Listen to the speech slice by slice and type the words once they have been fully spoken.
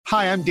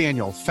Hi, I'm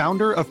Daniel,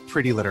 founder of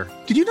Pretty Litter.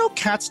 Did you know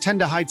cats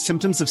tend to hide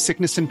symptoms of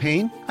sickness and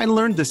pain? I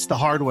learned this the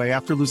hard way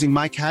after losing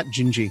my cat,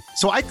 Gingy.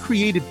 So I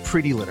created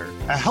Pretty Litter,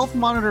 a health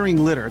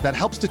monitoring litter that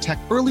helps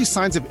detect early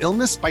signs of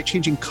illness by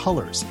changing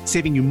colors,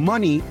 saving you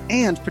money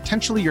and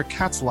potentially your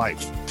cat's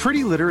life.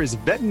 Pretty Litter is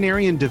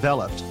veterinarian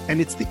developed, and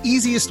it's the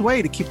easiest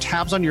way to keep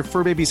tabs on your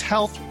fur baby's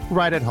health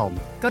right at home.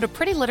 Go to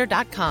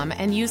prettylitter.com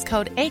and use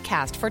code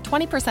ACAST for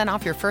 20%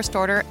 off your first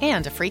order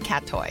and a free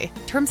cat toy.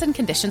 Terms and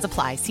conditions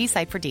apply. See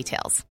site for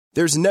details.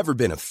 There's never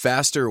been a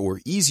faster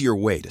or easier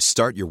way to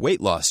start your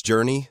weight loss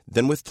journey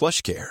than with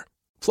PlushCare.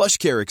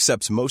 PlushCare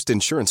accepts most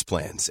insurance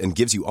plans and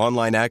gives you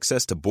online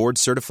access to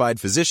board-certified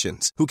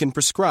physicians who can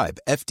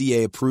prescribe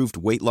FDA-approved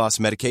weight loss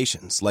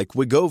medications like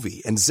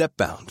Wegovy and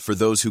Zepbound for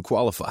those who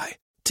qualify.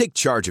 Take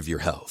charge of your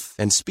health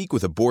and speak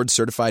with a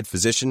board-certified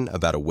physician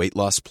about a weight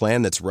loss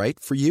plan that's right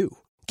for you.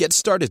 Get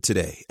started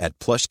today at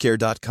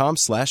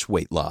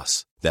plushcare.com/weight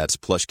loss. That's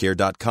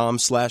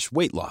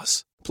plushcare.com/weight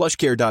loss.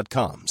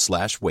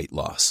 plushcare.com/weight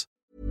loss.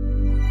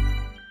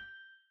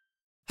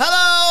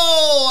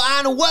 Hello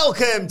and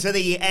welcome to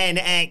the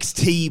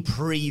NXT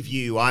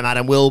preview. I'm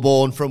Adam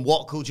Wilborn from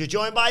What Culture,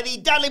 joined by the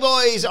Dudley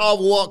Boys of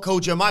What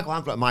Culture, Michael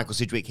Hamflett and Michael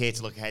Sidgwick, here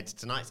to look ahead to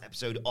tonight's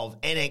episode of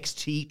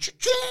NXT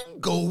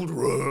Gold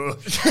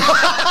Rush.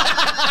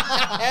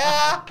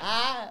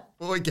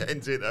 Before we get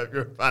into it, though, if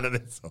you're a fan of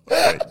this,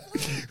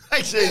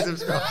 make sure you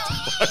subscribe to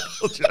What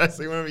Culture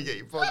Wrestling, wherever you get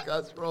your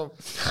podcasts from.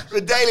 The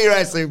Daily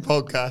Wrestling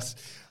Podcast.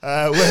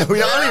 Where we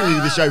not only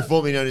review the show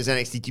formerly known as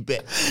NXT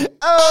Bit.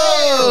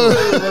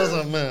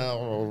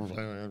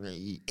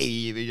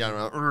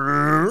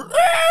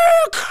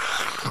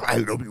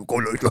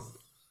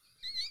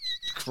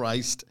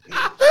 Christ.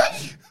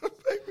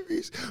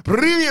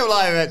 Premium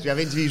live events. We have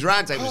interviews,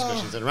 roundtable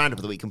discussions, and a roundup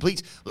of the week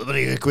complete with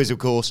a quiz, of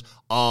course,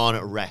 on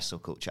Wrestle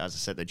Culture. As I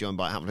said, they're joined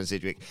by Hamflett and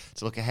Sidgwick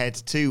to look ahead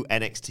to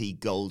NXT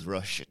Gold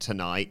Rush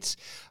tonight.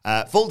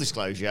 Full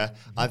disclosure,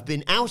 I've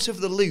been out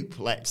of the loop,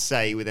 let's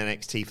say, with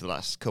NXT for the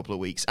last couple of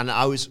weeks, and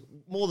I was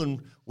more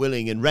than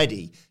willing and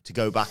ready to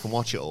go back and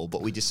watch it all,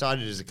 but we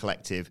decided as a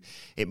collective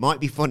it might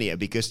be funnier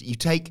because you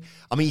take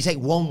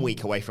 1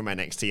 week away from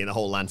NXT and the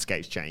whole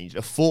landscape's changed.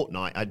 A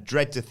fortnight, I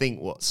dread to think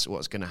what's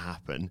going to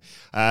happen.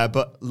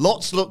 But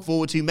lots to look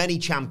forward to. Many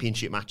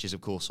championship matches,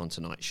 of course, on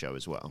tonight's show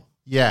as well.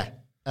 Yeah.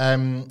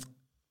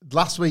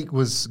 Last week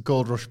was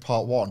Gold Rush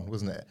Part 1,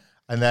 wasn't it?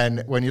 And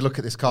then when you look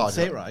at this card...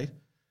 Say it right.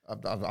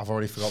 I've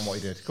already forgotten what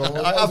he did.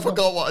 I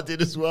forgot what I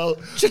did as well.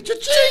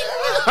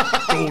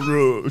 Gold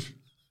Rush.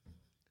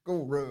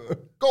 Gold Rush.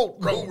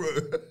 Gold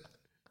Rush.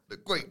 The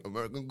Great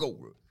American Gold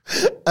Rush.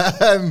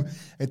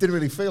 It didn't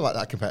really feel like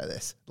that compared to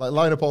this. Like,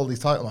 line up all these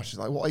title matches.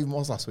 Like, what even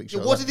was last week's show?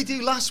 Yeah, what did they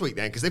do last week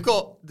then? Because they've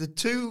got the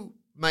two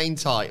main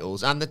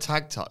titles and the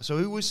tag title. So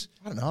who was...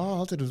 I don't know.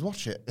 All I did was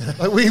watch it.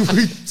 Like, we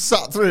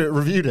sat through it,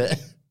 reviewed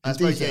it. I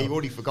suppose, yeah, you've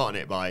already forgotten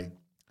it by,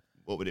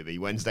 what would it be,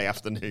 Wednesday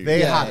afternoon?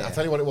 They had. I'll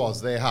tell you what it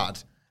was. They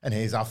had. And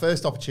here's our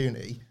first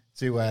opportunity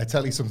to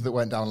tell you something that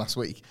went down last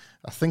week.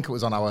 I think it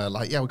was on our,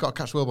 we've got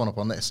to catch Wilborn up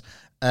on this.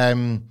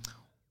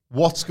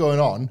 What's going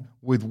on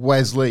with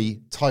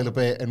Wesley, Tyler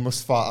Bate, and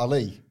Mustafa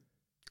Ali?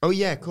 Oh,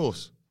 yeah, of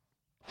course.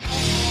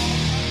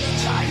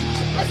 It's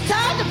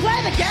time to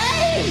play the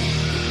game!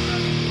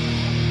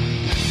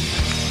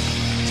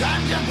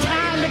 Time to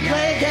play the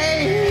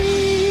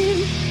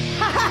game!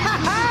 Ha ha ha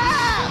ha!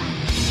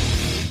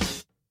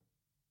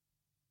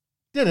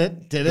 Did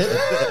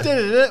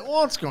it.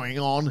 What's going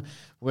on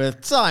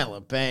with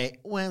Tyler Bate,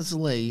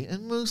 Wesley,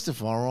 and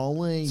Mustafa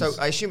Ali? So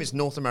I assume it's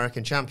North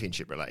American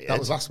Championship related. That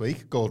was last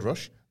week, Gold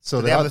Rush.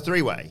 So they have a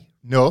three-way?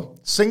 No,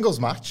 singles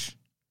match.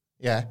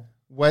 Yeah,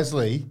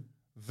 Wesley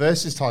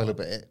versus Tyler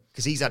Bate.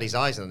 Because he's had his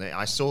eyes on it.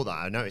 I saw that.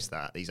 I noticed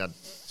that. He's had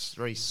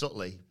very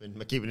subtly been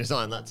keeping his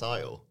eye on that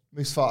title.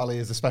 Mustafa Ali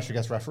is the special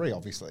guest referee,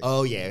 obviously.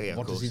 Oh, yeah,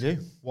 What does he do?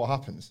 What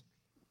happens?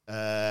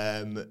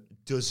 Do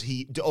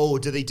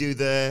they do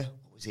the...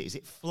 Is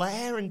it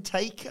Flair and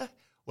Taker?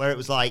 Where it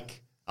was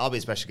like, I'll be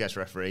a special guest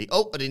referee.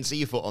 Oh, I didn't see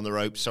your foot on the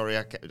rope. Sorry,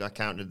 I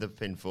counted the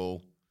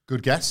pinfall.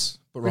 Good guess,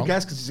 but wrong. Good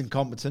guess, because he's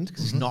incompetent,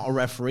 because he's not a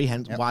referee,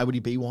 hence why would he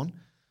be one?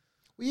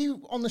 Were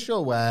you on the show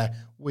where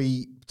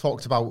we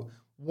talked about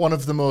one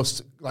of the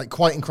most,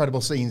 quite incredible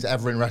scenes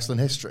ever in wrestling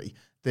history?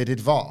 They did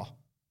VAR.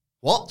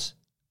 What?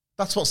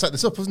 That's what set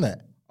this up, wasn't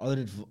it? Or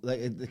they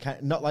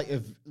did, not like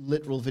a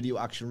literal video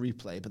action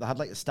replay, but they had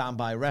a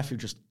standby ref who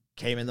just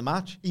came in the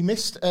match. He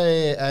missed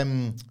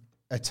a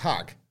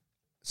tag,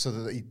 so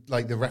that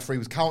the referee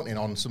was counting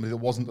on somebody that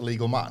wasn't the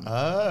legal man.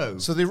 Oh.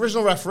 So the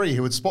original referee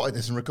who had spotted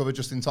this and recovered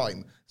just in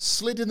time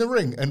slid in the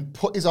ring and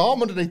put his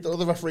arm underneath the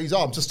other referee's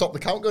arm to stop the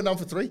count going down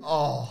for 3.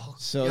 Oh,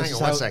 so hang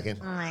on 1 second.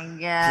 Oh my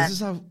God. This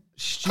is how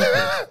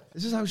stupid.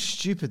 This is how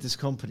stupid this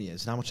company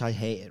is, and how much I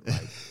hate it.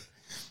 Right?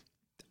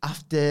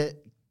 After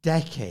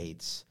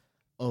decades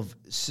of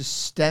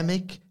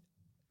systemic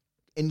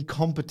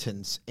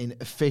incompetence in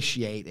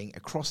officiating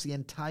across the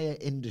entire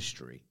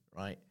industry,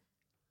 right?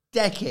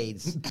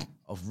 Decades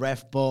of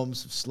ref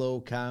bumps, of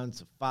slow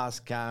counts, of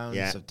fast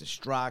counts, of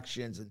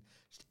distractions, and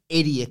just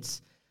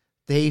idiots.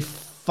 They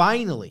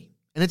finally,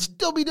 and it's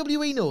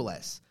WWE no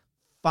less,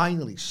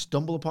 finally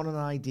stumble upon an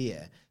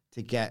idea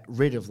to get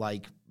rid of,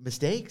 like,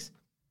 mistakes.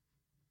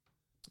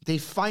 They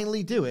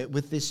finally do it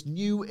with this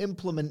new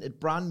implemented,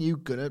 brand new,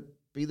 gonna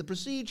be the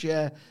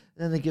procedure,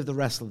 and then they give the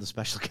wrestler the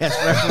special guest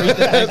referee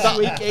the next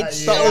week.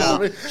 It's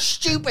so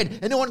stupid,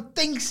 and no one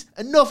thinks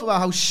enough about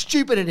how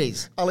stupid it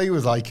is. Ali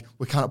was like,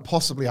 we can't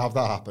possibly have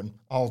that happen.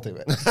 I'll do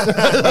it.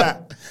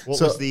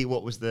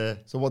 What was the...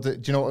 So what do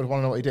you want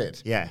to know what he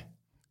did? Yeah.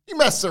 He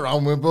messed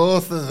around with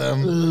both of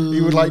them.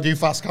 He would like do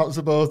fast counts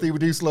of both. He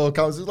would do slow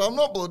counts. He was like, I'm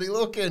not bloody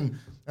looking.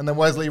 And then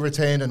Wesley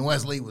retained, and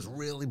Wesley was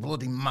really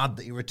bloody mad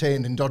that he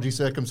retained in dodgy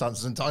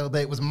circumstances, and Tyler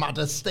Bate was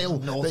madder still.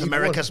 North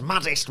America's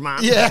maddest man.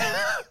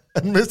 Yeah.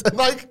 and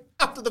like,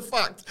 after the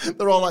fact,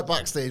 they're all like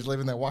backstage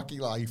living their wacky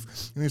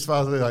life. And his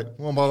father's like,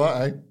 what about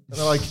that, eh? And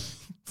they're like,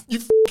 you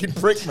fucking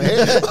prick, mate.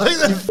 Like,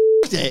 you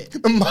f***ed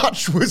it. The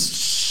match was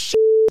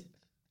shit.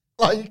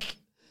 Like...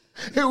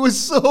 It was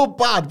so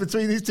bad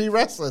between these two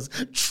wrestlers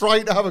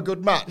trying to have a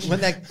good match.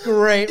 When they're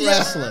great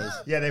wrestlers.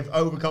 Yeah, they've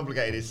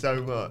overcomplicated it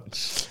so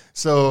much.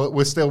 So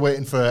we're still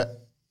waiting for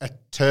a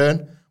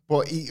turn.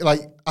 But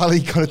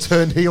Ali kind of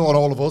turned heel on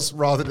all of us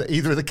rather than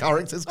either of the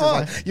characters.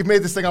 Because you've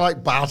made this thing I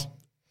like bad.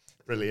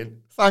 Brilliant.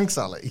 Thanks,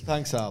 Ali.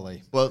 Thanks,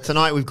 Ali. Well,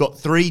 tonight we've got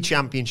 3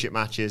 championship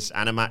matches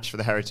and a match for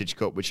the Heritage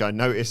Cup, which I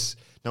notice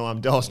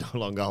Noam Dar's no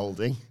longer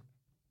holding.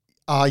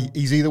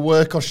 He's either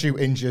work or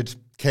shoot injured.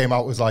 Came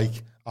out was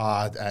like...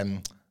 I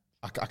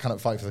cannot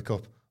fight for the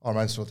cup. Or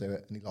I will do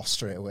it. And he lost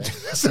straight away.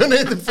 So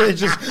Nathan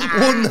Frazier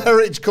won the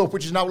Heritage Cup,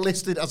 which is now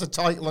listed as a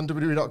title on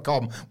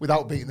WWE.com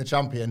without beating the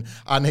champion.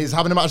 And he's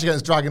having a match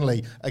against Dragon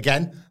Lee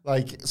again.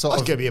 That's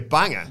going to be a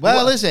banger.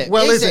 Well, is it?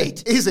 Well, is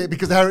it? Is it?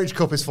 Because the Heritage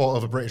Cup is fought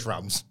over British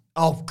Rams.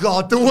 Oh,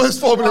 God. The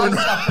worst formula in...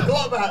 I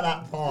forgot about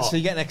that part. So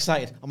you're getting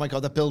excited. Oh, my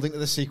God, they're building to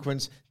the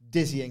sequence.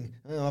 Dizzying.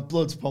 My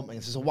blood's pumping.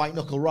 This is a white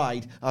knuckle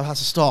ride. I have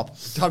to stop.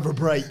 Time for a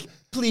break.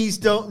 Please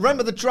don't.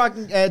 Remember the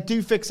Dragon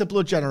Do Fix a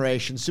Blood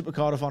Generation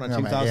Supercard of Honor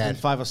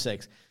 2005 or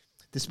 6.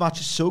 This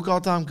match is so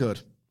goddamn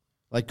good.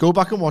 Like, go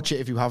back and watch it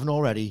if you haven't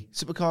already.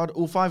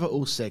 Supercard 05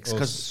 or 06.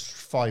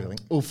 05, I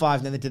think. 05,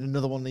 and then they did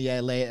another one the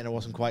year later and it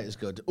wasn't quite as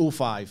good.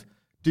 05,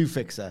 Do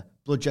Fixer,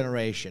 Blood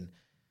Generation.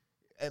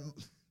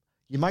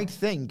 You might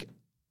think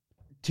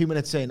 2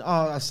 minutes in,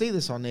 I see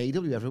this on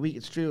AEW every week.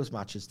 It's trios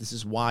matches. This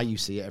is why you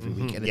see it every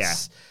week. And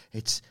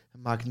it's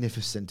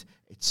magnificent.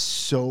 It's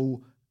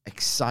so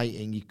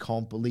exciting. You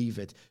can't believe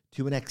it.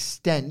 To an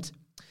extent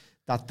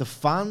that the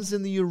fans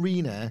in the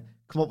arena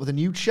come up with a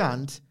new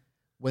chant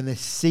when they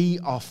see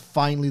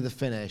finally the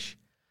finish.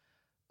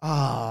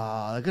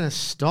 They're going to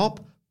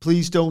stop.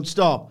 Please don't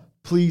stop.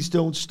 Please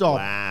don't stop.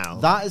 Wow.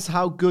 That is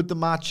how good the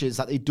match is,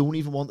 that they don't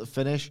even want to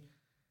finish.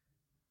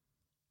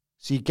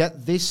 So you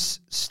get this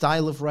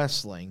style of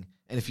wrestling,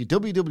 and if you're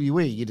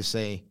WWE, you just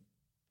say,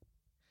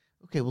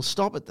 okay, we'll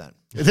stop it then.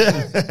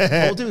 What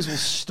we'll do is we'll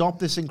stop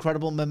this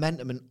incredible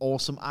momentum and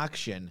awesome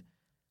action.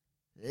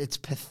 It's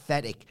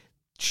pathetic.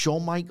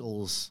 Shawn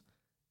Michaels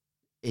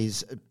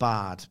is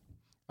bad.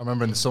 I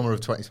remember in the summer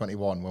of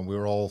 2021 when we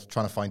were all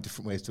trying to find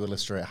different ways to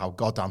illustrate how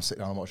goddamn sit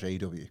down and watch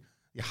AEW.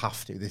 You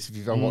have to. If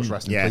you've ever watched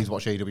wrestling, please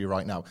watch AEW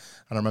right now.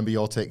 And I remember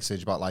your take,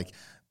 Sige, about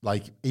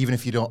like even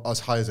if you don't as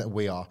high as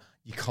we are,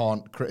 you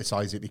can't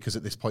criticize it because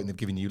at this point they've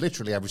given you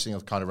literally every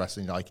single kind of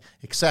wrestling,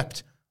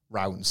 except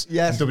rounds.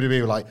 Yes. And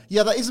WWE were like,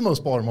 yeah, that is the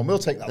most boring one. We'll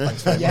take that.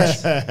 Thanks very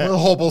much. We'll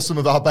hobble some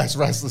of our best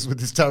wrestlers with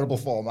this terrible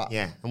format.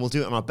 Yeah, and we'll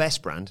do it on our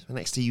best brand,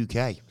 NXT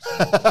UK.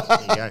 So,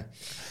 there you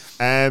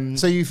go.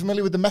 So you're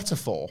familiar with the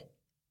metaphor?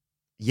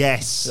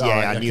 Yes.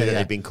 I knew that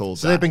they'd been called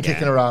so they've been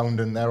kicking around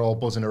and they're all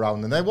buzzing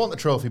around and they want the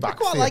trophy back. I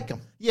quite like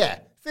them. Yeah.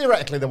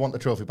 Theoretically, they want the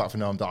trophy back for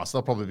Noam Dar, so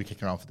they'll probably be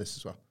kicking around for this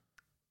as well.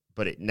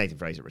 But Nathan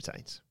Frazier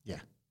retains. Yeah.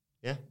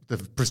 Yeah. The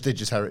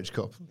prestigious Heritage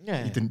Cup.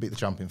 Yeah. He didn't beat the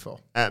champion for.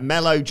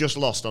 Mello just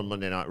lost on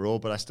Monday Night Raw,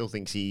 but I still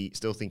think he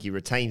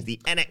retains the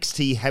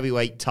NXT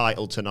heavyweight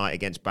title tonight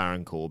against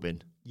Baron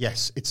Corbin.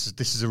 Yes,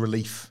 this is a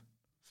relief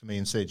for me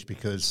and Sige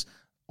because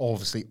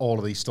obviously all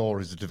of these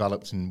stories are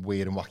developed in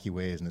weird and wacky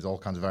ways and there's all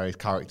kinds of various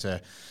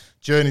character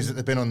journeys that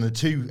they've been on. The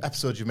 2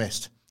 episodes you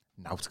missed,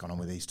 now what's gone on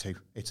with these 2?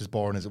 It's as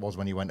boring as it was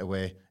when you went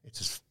away.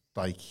 It's as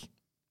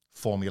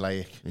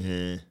formulaic.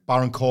 Yeah.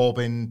 Baron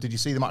Corbin, did you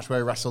see the match where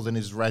he wrestled in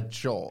his red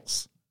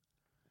shorts?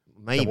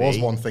 Maybe. There was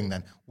one thing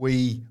then.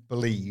 We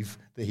believe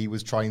that he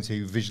was trying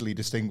to visually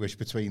distinguish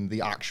between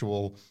the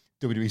actual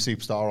WWE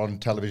superstar on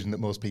television that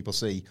most people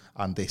see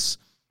and this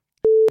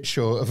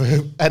show of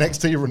an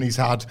NXT run he's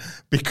had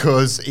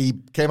because he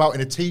came out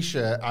in a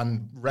T-shirt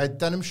and red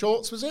denim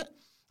shorts, was it?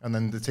 And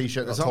then the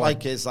T-shirt got It's not torn.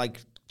 like his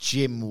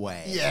gym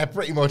wear. Yeah,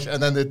 pretty much.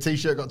 And then the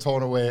T-shirt got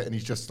torn away and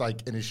he's just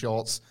in his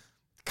shorts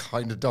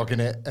kind of dogging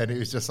it, and it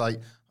was just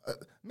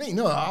me,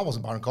 no, I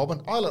wasn't Baron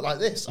Corbin. I look like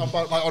this. I'm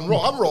on Raw.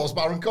 I'm Raw's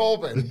Baron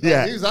Corbin.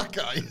 Yeah. Who's that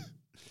guy?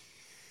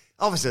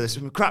 Obviously, there's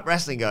some crap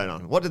wrestling going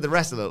on. What did the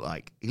wrestler look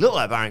like? He looked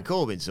like Baron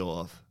Corbin, sort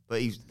of, but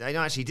he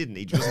actually didn't.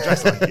 He wasn't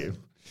dressed like you.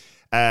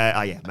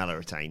 Mello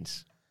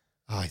retains.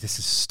 This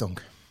is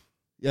stunk.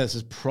 Yeah, this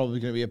is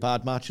probably going to be a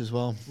bad match as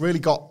well. Really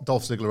got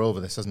Dolph Ziggler over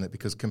this, hasn't it?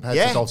 Because compared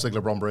to Dolph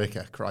Ziggler, Bron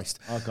Breakker, Christ.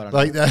 Oh, God,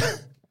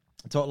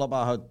 I talked a lot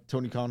about how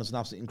Tony Khan is an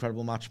absolutely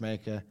incredible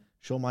matchmaker.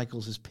 Shawn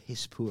Michaels is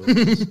piss poor.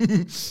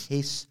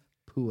 Piss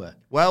poor.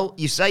 Well,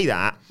 you say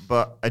that,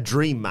 but a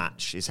dream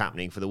match is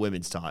happening for the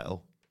women's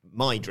title.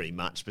 My dream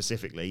match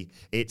specifically.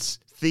 It's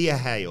Thea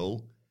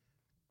Hale,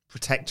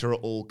 protector at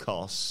all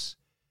costs,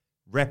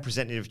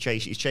 representative of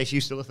Chase. Is Chase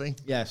U still a thing?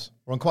 Yes.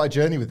 We're on quite a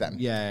journey with them.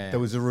 Yeah. There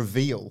was a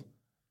reveal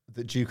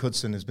that Duke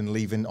Hudson has been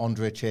leaving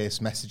Andre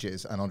Chase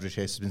messages, and Andre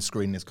Chase has been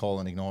screening his call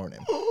and ignoring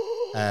him.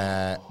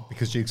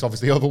 Because Duke's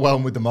obviously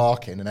overwhelmed with the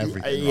marking and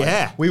everything.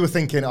 Yeah. Right? We were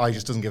thinking, he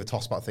just doesn't give a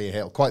toss about Thea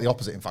Hale. Quite the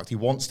opposite, in fact. He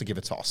wants to give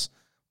a toss.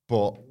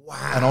 But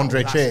and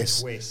Andre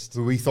Chase,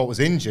 who we thought was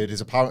injured, is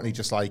apparently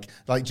just like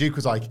Duke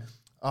was like,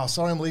 oh,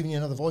 sorry, I'm leaving you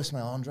another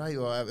voicemail, Andre,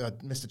 or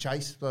Mr.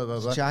 Chase, blah, blah,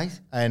 blah. Chase.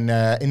 And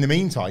in the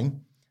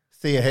meantime,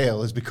 Thea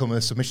Hale has become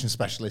a submission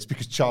specialist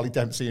because Charlie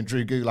Dempsey and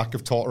Drew Gulak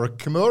have taught her a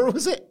Kimura,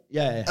 was it?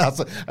 Yeah.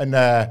 And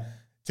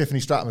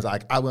Tiffany Stratton was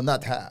like, I will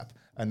not tap.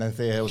 And then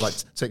Thea Hale was like,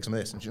 take some of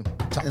this. And she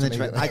tapped And then me.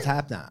 she went, I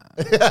tap now.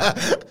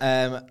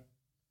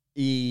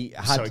 He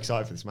had So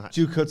excited for this match.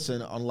 Duke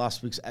Hudson on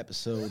last week's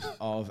episode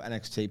of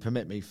NXT,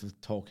 permit me for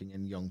talking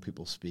in young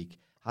people speak,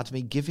 had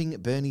me giving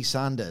Bernie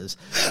Sanders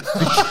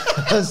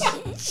because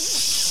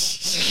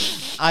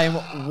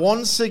I'm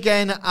once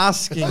again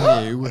asking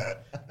you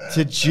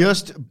to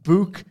just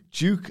book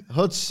Duke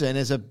Hudson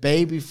as a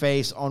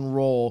babyface on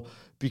Raw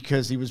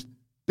because he was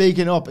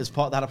bigging up as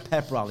part of that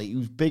pep rally. He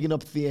was bigging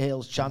up Thea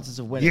Hale's chances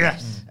of winning.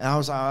 Yes. And I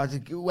was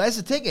like, where's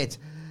the ticket?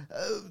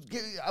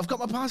 I've got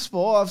my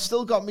passport. I've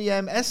still got me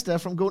Esther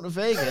from going to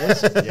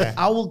Vegas. Yeah.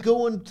 I will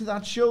go into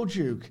that show,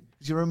 Duke.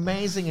 You're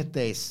amazing at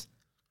this.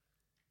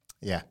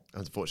 Yeah.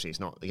 Unfortunately, it's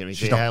not going to be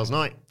Thea Hale's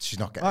night. She's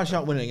not getting Oh, she's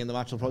not winning, and the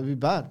match will probably be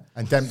bad.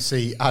 And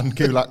Dempsey and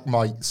Gulak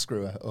might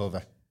screw her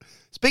over.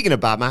 Speaking of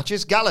bad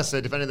matches, Gallus are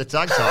defending the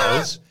tag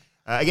titles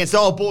against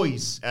our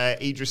boys,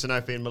 Idris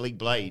Sanofi and Malik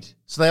Blade.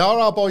 So they are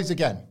our boys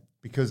again,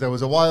 because there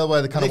was a while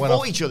where they kind They of went fought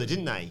off. each other,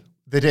 didn't they?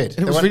 They did.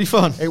 It was really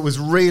fun. It was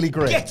really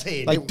great. Get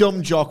in. Like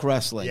dumb jock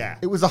wrestling. Yeah.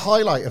 It was a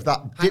highlight of that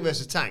Hank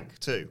versus Tank,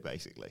 too,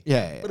 basically.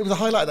 Yeah. But it was a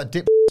highlight of that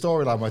dip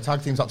storyline where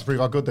tag teams had to prove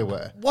how good they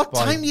were. What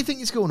time do you think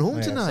he's going home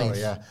Yeah, tonight?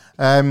 sorry,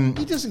 yeah.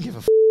 He doesn't give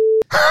a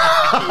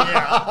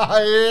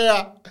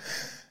Yeah.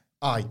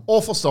 Aye.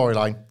 Awful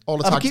storyline. All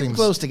the I'll tag keep them teams.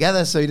 close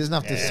together so he doesn't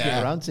have to skip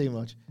around too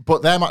much.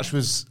 But their match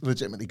was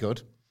legitimately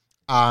good.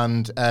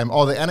 And the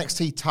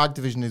NXT tag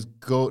division is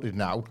goated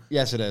now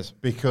Yes, it is.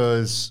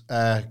 because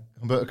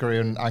Humberto Carrillo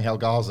and Angel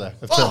Garza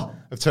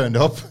have turned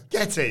up.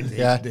 Get in.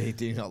 Yeah. They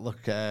do not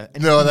look No,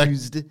 they're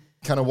enthused.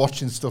 kind of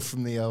watching stuff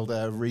from the old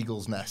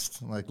Regal's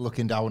nest, like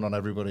looking down on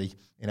everybody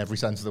in every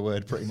sense of the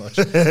word, pretty much.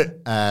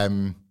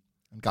 And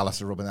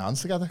Gallus are rubbing their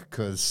hands together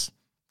because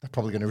they're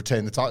probably going to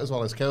retain the titles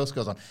while this chaos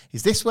goes on.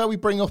 Is this where we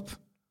bring up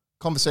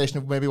conversation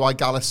of maybe why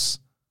Gallus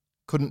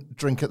couldn't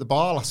drink at the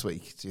bar last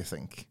week, do you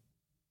think?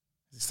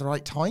 Is this the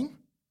right time?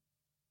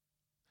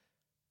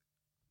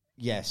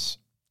 Yes.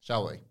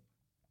 Shall we?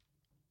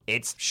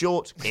 It's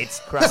short. It's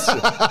crass.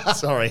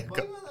 Sorry.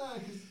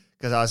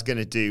 Because I was going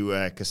to do,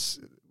 because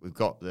we've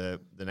got the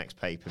next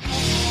paper.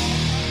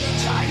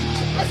 It's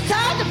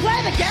time to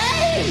play the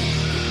game!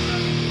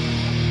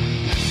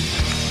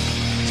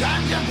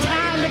 Time to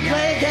play the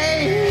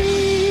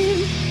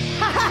game!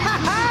 Ha ha ha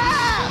ha!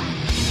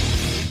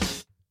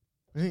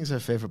 I think it's her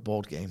favourite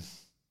board game.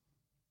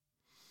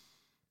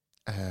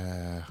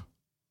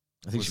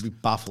 I think she'd be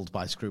baffled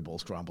by Screwball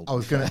Scramble. I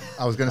was gonna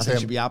I say think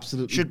she'd be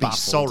absolutely Should be baffled.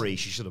 sorry.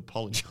 She should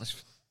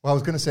apologise. well, I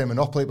was gonna say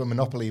Monopoly, but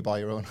Monopoly by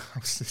your own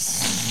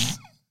house.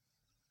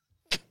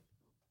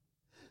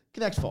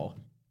 Connect 4.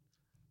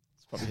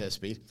 It's probably her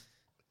speed.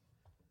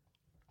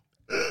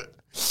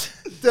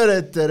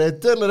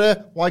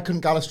 Why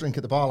couldn't Gallus drink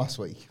at the bar last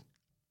week?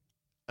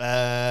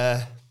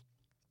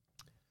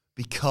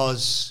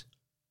 Because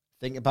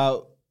Think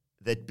about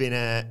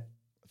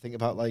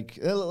like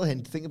a little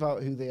hint. Think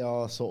about who they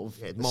are, sort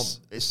of.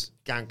 it's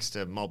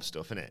gangster mob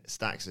stuff, isn't it?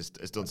 Stax has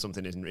done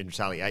something in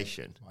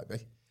retaliation. Might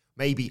be.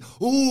 Maybe.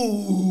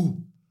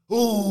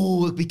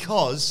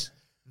 Because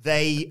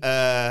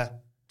they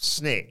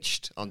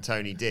snitched on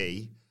Tony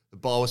D. The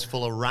bar was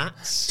full of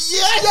rats.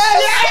 Yes!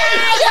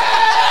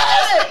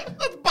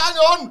 Bang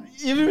on!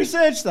 You've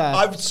researched that.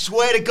 I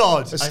swear to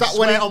God, I stat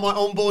swear when on my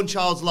unborn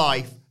child's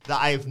life that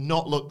I have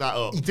not looked that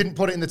up. He didn't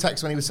put it in the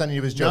text when he was sending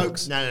you his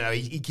jokes. No.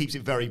 He keeps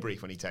it very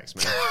brief when he texts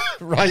me.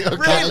 Right, okay.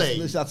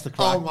 Really? That's the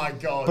crack. Oh my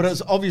God. But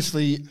it's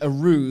obviously a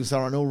ruse. There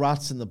are no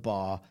rats in the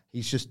bar.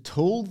 He's just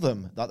told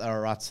them that there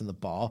are rats in the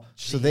bar.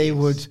 So they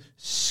would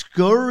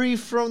scurry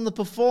from the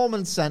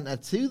performance center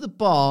to the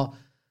bar.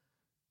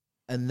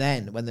 And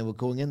then when they were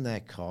going in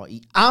their car,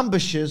 he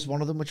ambushes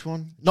one of them. Which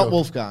one? Not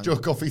Wolfgang. Joe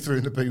Coffey threw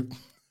in the boot.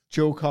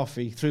 Joe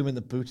Coffey threw him in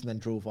the boot and then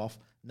drove off.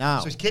 Now,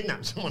 So he's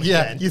kidnapped someone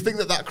Yeah, again. you think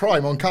that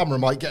crime on camera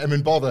might get him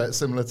in bother,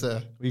 similar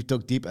to... we've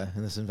dug deeper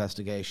in this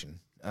investigation.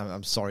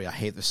 I'm sorry, I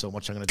hate this so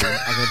much. I'm going to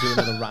do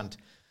another rant.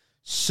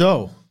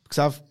 So, because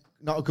I've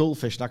not a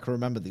goldfish and I can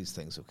remember these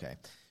things, okay?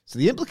 So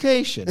the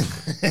implication,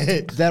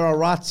 there are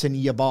rats in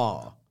your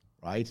bar,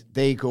 right?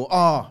 They go,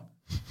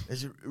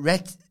 there's a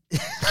rat.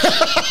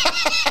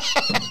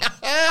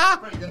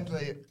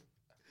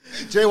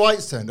 Jay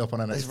White's turned up on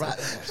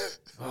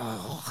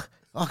NXT.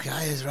 Okay,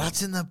 there's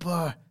rats in the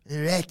bar.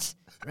 Rats.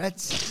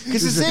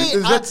 Because you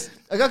see,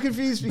 I got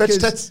confused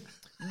because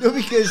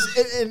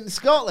in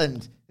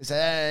Scotland, it's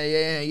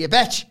you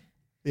betch.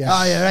 Yeah.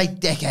 Oh, you're right,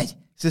 dickhead.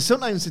 So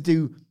sometimes to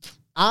do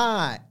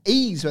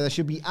E's where there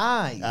should be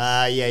I's.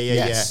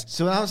 Yeah.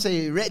 So I'll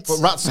say rats.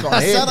 But rats got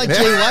I an A. sound like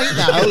Jay White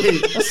now.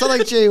 I sound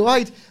like Jay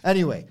White.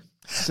 Anyway,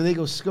 so they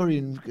go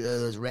scurrying.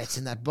 There's rats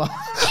in that bar.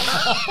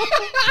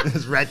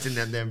 There's rats in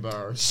them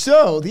bars.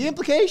 So the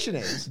implication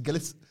is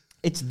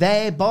it's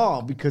their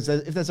bar because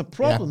if there's a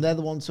problem, they're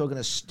the ones who are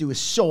going to do a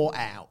sort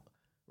out,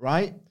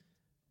 right?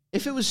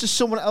 If it was just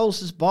someone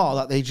else's bar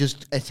that they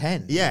just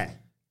attend,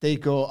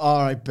 they'd go, all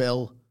right,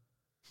 Bill,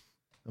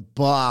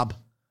 Bob,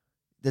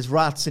 there's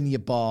rats in your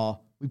bar.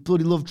 We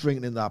bloody love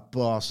drinking in that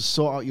bar, so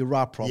sort out your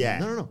rat problem. Yeah.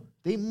 No.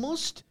 They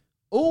must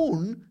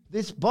own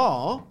this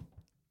bar.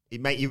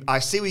 I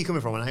see where you're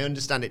coming from, and I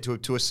understand it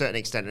to a certain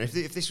extent. And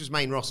if this was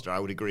main roster, I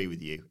would agree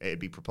with you. It'd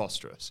be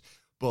preposterous.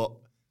 But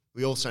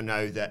we also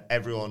know that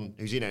everyone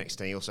who's in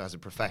NXT also has a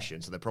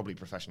profession, so they're probably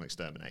professional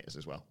exterminators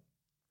as well.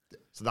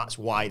 So that's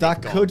why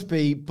that could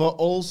be, but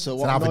also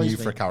It's an avenue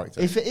for a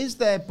character. If it is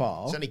their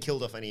bar, It's only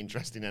killed off any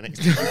interest in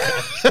NXT.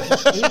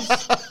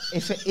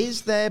 if it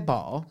is their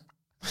bar,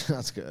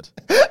 that's good.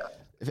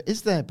 If it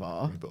is their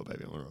bar, Put a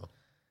baby on the roll.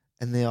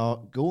 and they are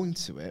going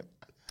to it,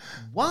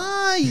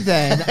 why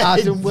then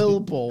Adam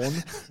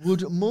Wilborn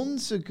would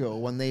months ago,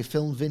 when they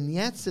filmed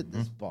vignettes at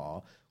this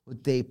bar,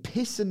 would they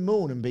piss and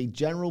moan and be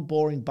general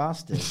boring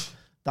bastards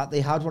that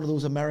they had one of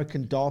those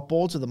American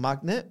dartboards with a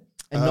magnet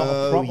and not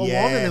a proper one,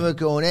 and they were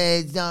going, hey,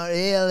 it's not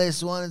real,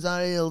 this one is not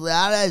real,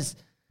 arrows.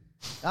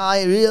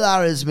 Oh, real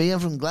arrows, me, I'm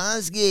from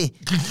Glasgow.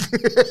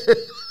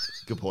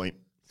 Good point.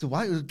 So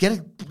why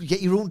get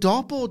your own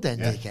dartboard then,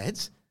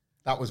 dickheads?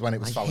 That was when it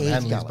was I Fallon hate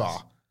Henley's Dallas.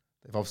 bar.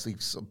 They've obviously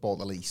bought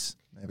the lease.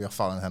 Maybe off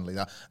Fallon Henley.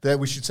 There,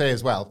 we should say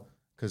as well,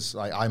 because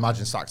I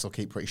imagine Sachs will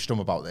keep pretty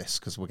stum about this,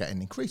 because we're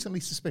getting increasingly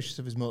suspicious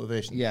of his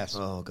motivation. Yes.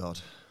 Oh, God.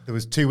 There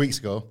was 2 weeks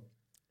ago,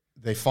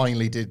 they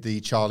finally did the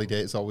Charlie Day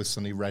It's Always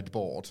Sunny red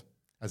board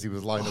as he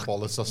was lining up all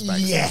the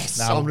suspects. Yes!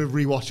 Now, I'm going to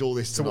rewatch all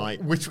this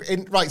tonight.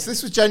 So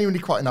this was genuinely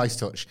quite a nice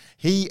touch.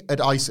 He had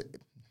there's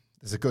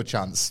a good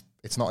chance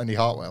it's not Indy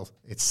Hartwell,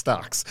 it's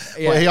Stacks.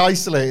 Yeah. But he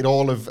isolated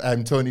all of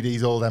Tony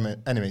D's old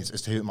enemies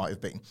as to who it might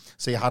have been.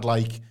 So you had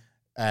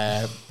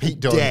Pete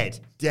Dunne.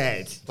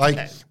 Dead. But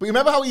you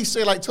remember how he used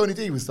to say Tony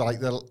D was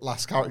the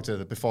last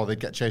character before they'd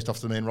get chased off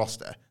the main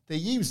roster? They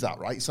use that,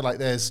 right? So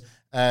there's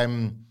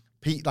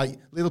Pete,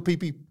 little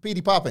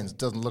Petey Poppins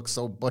doesn't look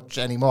so butch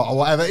anymore or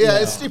whatever. Yeah,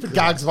 it's stupid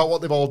gags about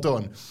what they've all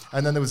done.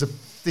 And then there was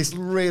this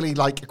really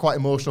quite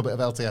emotional bit of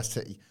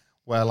LTST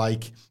where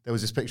there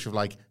was this picture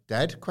of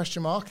dead ?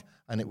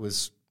 And it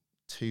was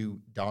 2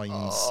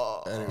 dimes.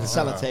 And it was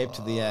Sellotape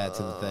to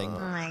the thing. Oh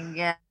my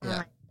god.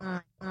 Yeah.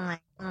 Oh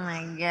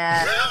my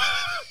god.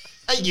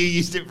 You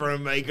used it for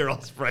Omega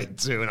Osprey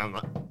too, and I'm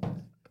like,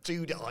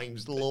 2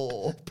 dimes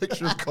law.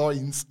 Picture of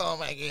coins. Oh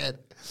my god.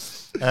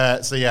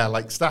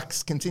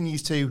 Stacks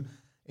continues to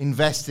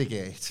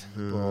investigate.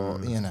 But,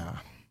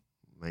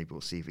 Maybe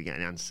we'll see if we get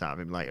an answer out of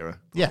him later.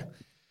 yeah.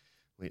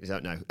 We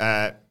don't know.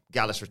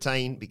 Gallus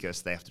retain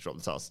because they have to drop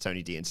the titles to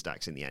Tony D and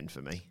Stacks in the end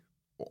for me.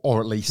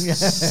 Or at least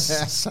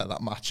set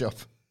that match up.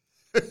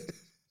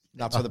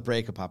 That's where the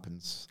breakup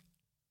happens.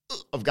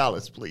 Of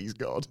Gallus, please,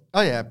 God. Oh,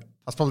 yeah.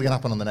 That's probably going to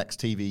happen on the next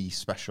TV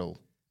special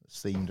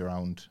that's themed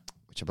around.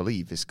 Which I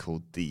believe is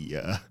called the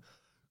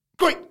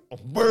Great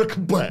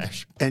American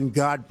Bash. And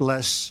God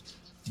bless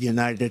the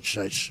United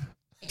States.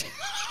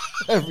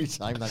 Every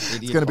time that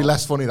idiot. It's going to be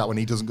less funny that when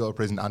he doesn't go to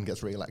prison and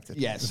gets re-elected.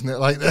 Yes. Isn't it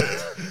like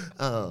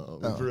that?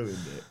 We've ruined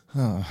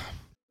it.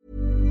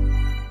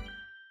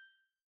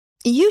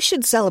 You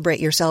should celebrate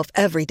yourself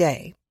every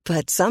day,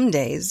 but some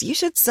days you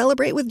should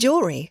celebrate with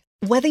jewelry.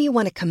 Whether you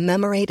want to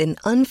commemorate an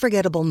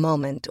unforgettable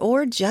moment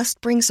or just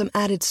bring some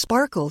added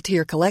sparkle to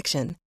your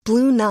collection,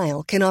 Blue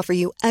Nile can offer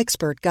you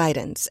expert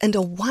guidance and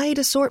a wide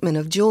assortment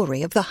of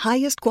jewelry of the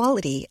highest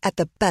quality at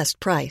the best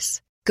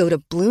price. Go to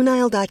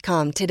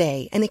BlueNile.com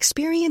today and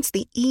experience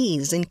the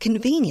ease and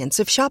convenience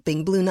of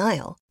shopping Blue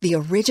Nile, the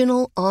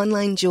original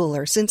online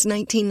jeweler since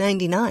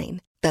 1999.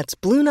 That's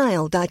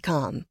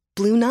BlueNile.com.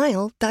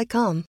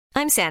 BlueNile.com.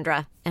 I'm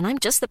Sandra, and I'm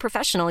just the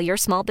professional your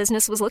small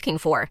business was looking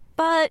for.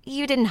 But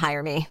you didn't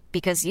hire me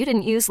because you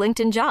didn't use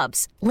LinkedIn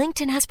Jobs.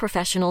 LinkedIn has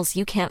professionals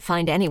you can't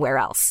find anywhere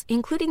else,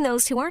 including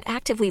those who aren't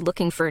actively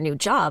looking for a new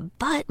job,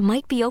 but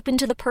might be open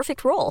to the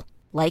perfect role,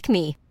 like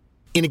me.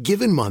 In a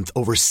given month,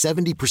 over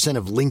 70%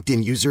 of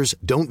LinkedIn users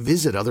don't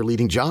visit other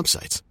leading job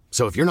sites.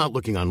 So if you're not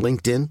looking on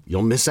LinkedIn,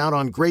 you'll miss out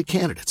on great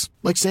candidates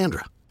like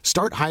Sandra.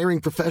 Start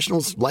hiring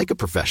professionals like a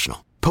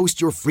professional. Post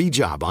your free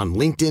job on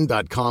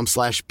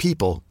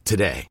linkedin.com/people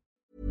today.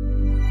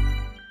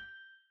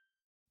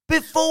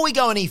 Before we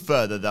go any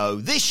further, though,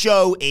 this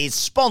show is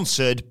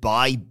sponsored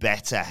by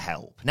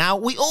BetterHelp. Now,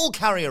 we all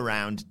carry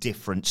around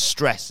different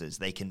stressors.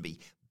 They can be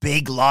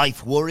big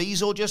life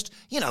worries or just,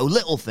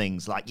 little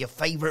things like your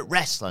favorite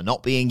wrestler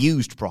not being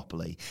used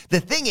properly. The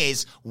thing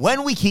is,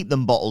 when we keep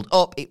them bottled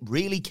up, it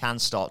really can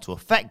start to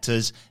affect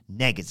us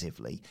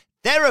negatively.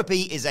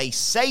 Therapy is a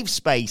safe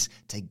space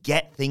to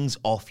get things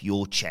off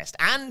your chest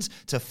and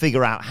to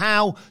figure out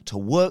how to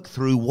work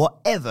through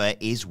whatever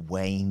is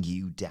weighing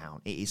you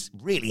down. It is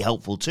really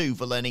helpful too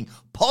for learning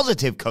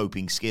positive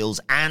coping skills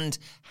and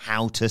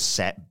how to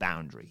set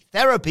boundaries.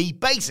 Therapy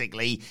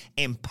basically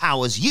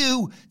empowers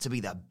you to be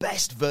the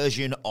best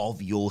version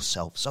of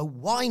yourself. So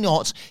why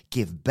not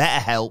give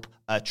BetterHelp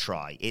a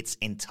try? It's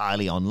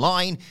entirely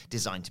online,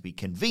 designed to be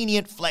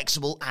convenient,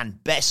 flexible,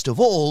 and best of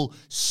all,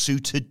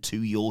 suited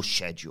to your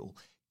schedule.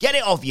 Get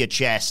it off your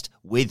chest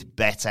with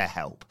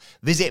BetterHelp.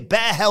 Visit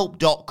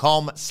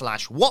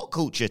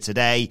betterhelp.com/whatculture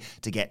today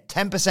to get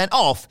 10%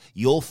 off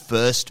your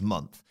first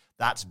month.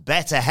 That's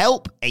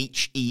BetterHelp,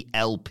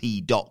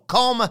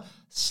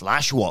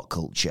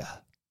 HELP.com/whatculture.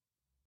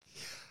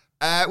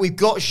 We've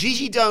got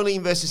Gigi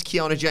Dolin versus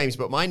Kiana James,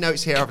 but my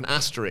notes here have an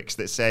asterisk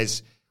that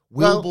says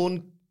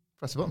Wilborn.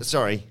 Press the button.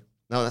 Sorry.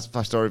 No, that's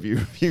 5-star review.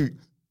 It's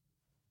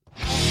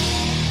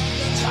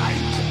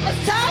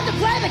time to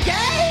play the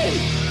game!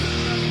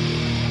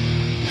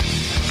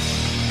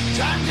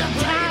 Time to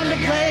play the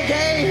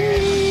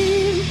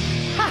game!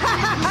 Ha ha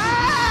ha ha!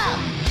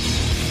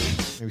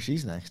 Maybe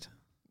she's next.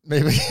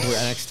 Maybe.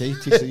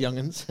 NXT, teach the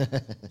youngins.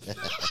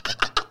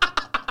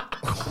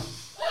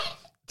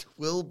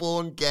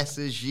 Wilborn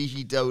guesses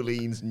Gigi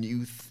Dolin's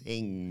new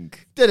thing.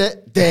 Did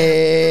it?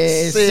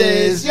 This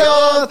is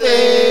your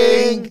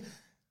thing.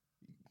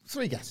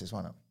 3 guesses,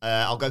 why not?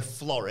 I'll go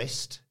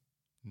florist.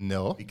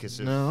 No. Because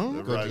of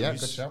the Good, rose. yeah,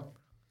 good shout.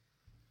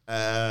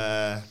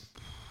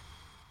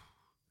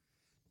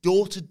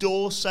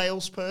 Door-to-door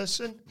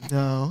salesperson.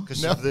 No.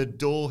 Because of the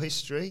door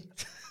history.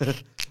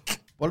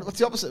 What's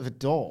the opposite of a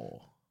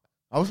door?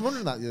 I was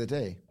wondering that the other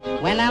day.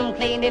 When I'm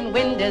cleaning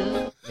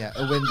windows. Yeah,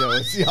 a window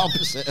is the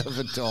opposite of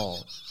a door.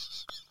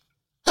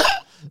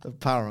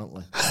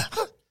 Apparently.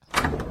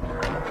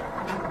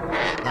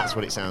 That's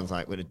what it sounds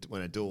like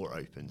when a door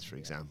opens, for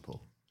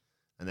example.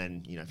 And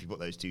then, if you put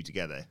those two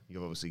together,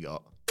 you've obviously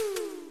got...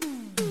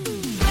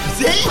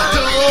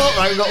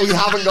 Right, we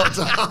haven't got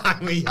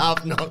time. We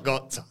have not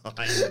got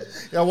time.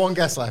 Yeah, 1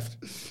 guess left.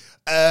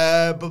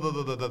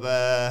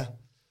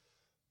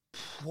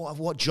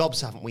 What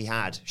jobs haven't we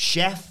had?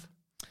 Chef?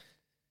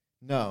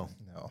 No.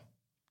 Do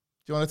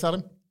you want to tell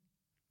him?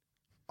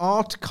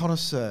 Art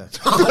connoisseur.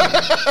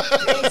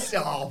 Piss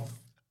off.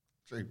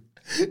 True.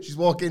 She's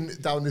walking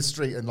down the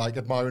street and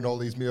admiring all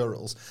these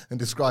murals and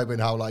describing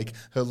how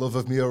her love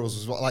of murals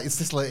was what it's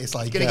this it's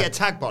like Gonna get a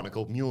tag partner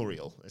called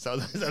Muriel. Is that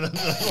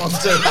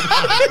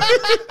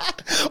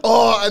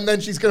and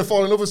then she's gonna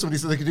fall in love with somebody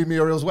so they can do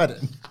Muriel's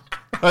wedding.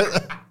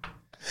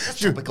 That's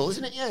typical,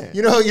 isn't it? Yeah.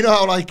 You know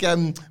how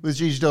with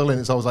Gigi Dolin,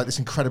 it's always this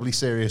incredibly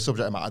serious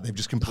subject matter they've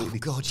just completely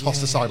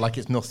tossed aside like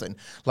it's nothing.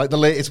 The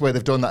latest way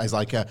they've done that is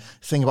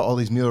thing about all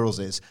these murals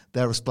is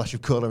they're a splash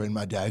of colour in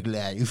my dark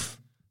life.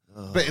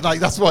 But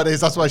that's what it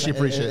is. That's why she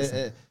appreciates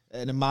it.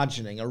 An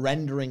imagining, a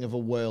rendering of a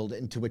world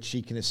into which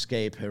she can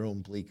escape her own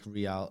bleak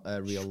real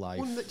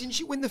life. Didn't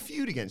she win the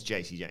feud against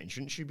JC Jane?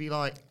 Shouldn't she be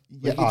Yeah,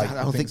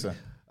 I don't think so.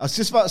 I was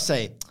just about to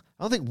say,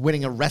 I don't think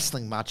winning a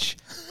wrestling match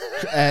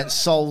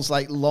solves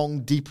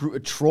long,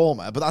 deep-rooted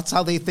trauma, but that's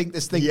how they think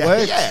this thing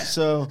works. Yeah.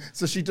 So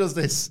she does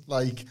this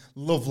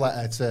love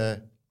letter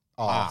to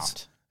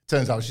art.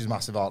 Turns out she's a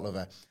massive art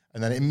lover,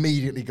 and then it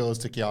immediately goes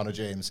to Kiana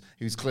James,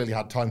 who's clearly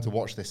had time to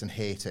watch this and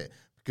hate it.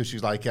 Because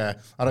she's I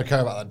don't care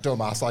about that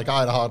dumbass. I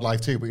had a hard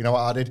life too, but you know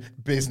what I did?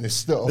 Business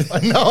stuff.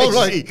 And now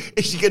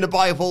is she going to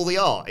buy up all the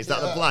art? Is that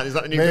the plan? Is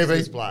that the new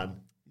business plan?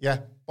 Yeah,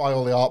 buy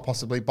all the art,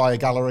 possibly. Buy a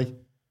gallery.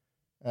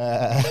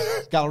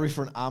 Gallery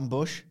for an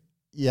ambush.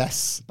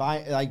 Yes.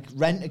 Buy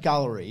rent a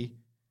gallery.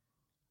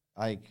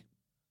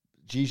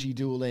 Gigi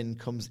Dolin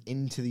comes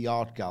into the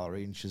art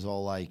gallery and she's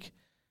all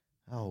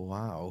oh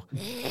wow.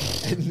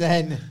 And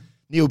then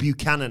Neil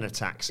Buchanan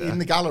attacks her. In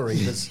the gallery,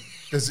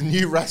 there's a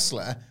new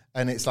wrestler.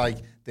 And it's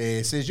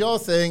this is your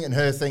thing, and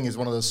her thing is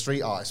one of those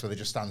street artists where they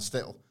just stand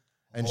still.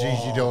 And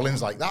Gigi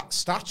Dolin's that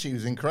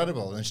statue's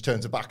incredible. And then she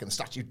turns her back, and the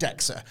statue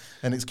decks her.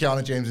 And it's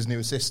Kiana James's new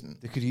assistant.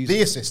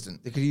 The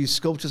assistant. They could use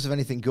Sculptures of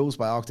Anything Goes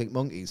by Arctic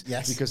Monkeys.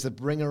 Yes. Because they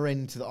bring her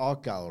into the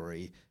art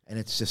gallery, and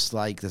it's just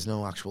there's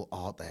no actual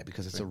art there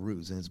because it's a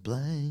ruse, and it's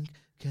blank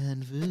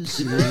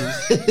canvases.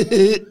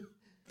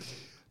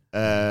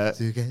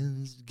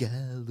 Against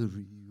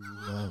gallery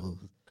walls.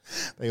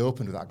 They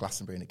opened with that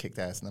Glastonbury and it kicked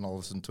ass, and then all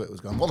of a sudden Twitter was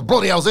going, what the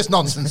bloody hell's this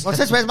nonsense? What's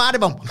this? Where's my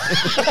bum?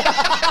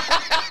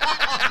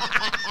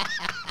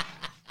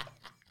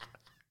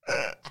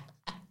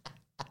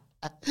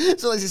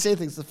 So as you say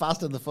things, the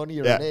faster and the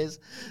funnier it is.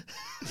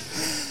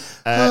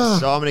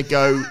 So I'm gonna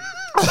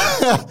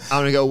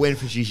go win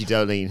for Gigi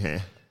Dolin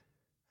here.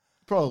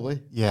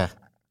 Probably. Yeah.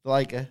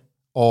 Like her.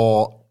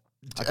 Or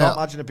I can't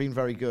imagine it being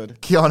very good.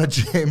 Kiana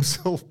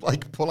James will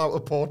pull out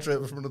a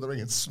portrait from another ring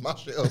and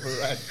smash it over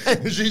her head.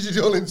 And Gigi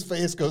Dolin's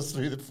face goes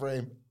through the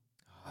frame.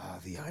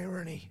 The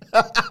irony.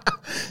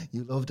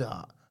 You loved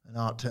art.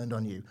 and art turned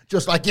on you,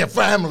 just like your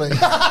family.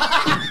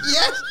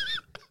 Yes.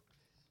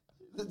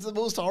 It's the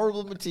most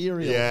horrible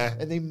material. Yeah.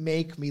 And they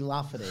make me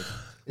laugh at it.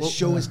 This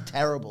show is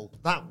terrible.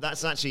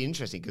 That's actually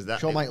interesting because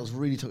Shawn Michaels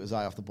really took his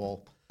eye off the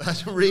ball.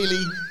 That's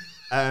really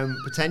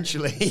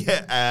potentially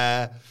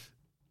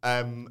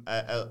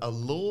a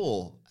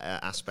law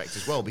aspect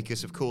as well,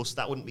 because of course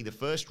that wouldn't be the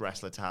first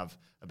wrestler to have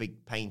a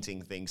big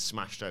painting thing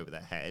smashed over their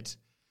head.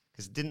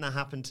 Because didn't that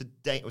happen to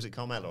was it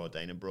Carmella or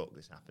Dana Brooke?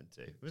 This happened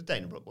to. It was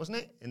Dana Brooke, wasn't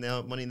it? In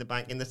the Money in the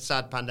Bank, in the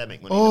sad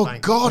pandemic Money in the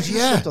Bank. Oh God, She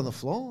yeah. slipped on the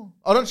floor.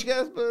 Oh, don't she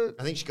get?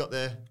 I think she got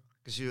the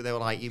because they were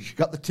like She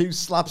got the two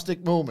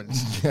slapstick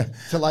moments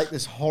to like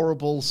this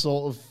horrible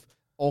sort of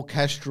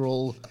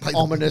orchestral, like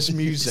ominous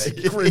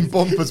music. Grim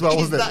bump as well,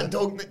 Is wasn't that it?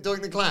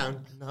 Doug the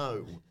Clown?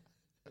 No.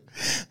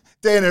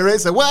 Dana,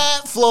 it's a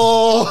wet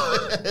floor.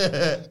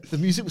 The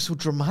music was so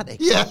dramatic.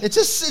 Yeah. It's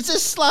a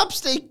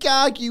slapstick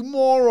gag, you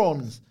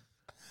morons.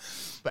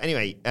 But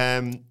anyway,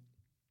 I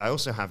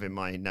also have in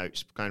my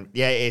notes kind of it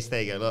is.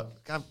 There you go.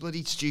 Look, how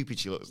bloody stupid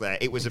she looks there.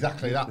 It was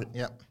Exactly that.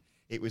 Yeah.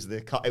 It was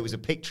a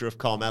picture of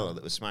Carmella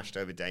that was smashed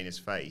over Dana's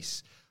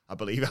face, I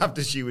believe,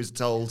 after she was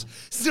told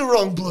it's the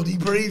wrong bloody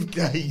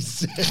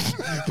briefcase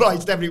by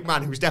Stephanie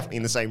McMahon, who was definitely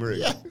in the same room.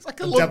 Yeah, it's like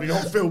a definitely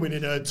not filming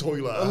in her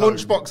toilet. A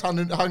lunchbox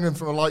hanging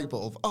from a light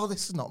bulb. Oh,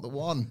 this is not the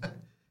one.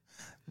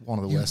 One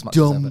of the worst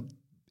matches Dumb ever.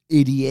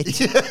 idiot.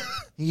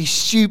 You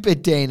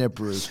stupid Dana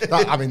Brooke.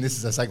 This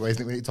is a segue,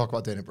 isn't it? We need to talk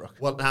about Dana Brooke.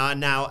 Well,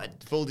 now,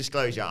 full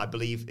disclosure, I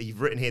believe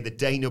you've written here the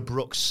Dana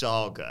Brooke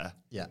saga.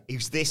 Yeah.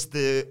 Is this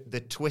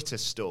the Twitter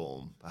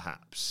storm,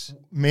 perhaps?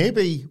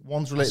 Maybe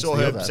one's I related saw to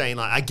the her other. saying,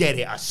 like, I get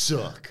it, I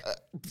suck.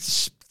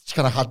 She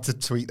kind of had to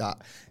tweet that.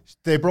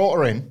 They brought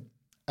her in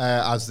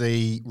as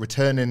the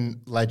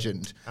returning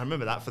legend. I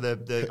remember that for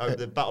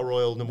the Battle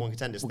Royal #1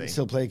 contenders We thing. can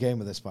still play a game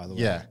with this, by the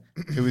way. Yeah.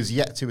 Who is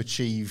yet to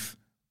achieve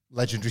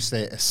legendary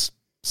status.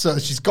 So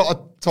she's got to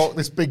talk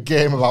this big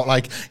game about,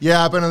 like,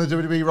 yeah, I've been on the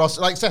WWE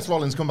roster. Like, Seth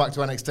Rollins come back to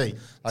NXT.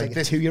 Like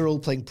a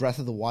 2-year-old playing Breath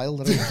of the Wild.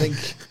 I don't think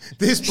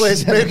this place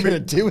she's made ever me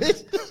going to do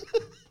it.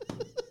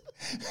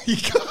 You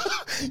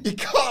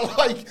can't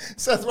like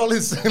Seth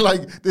Rollins saying,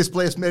 like, this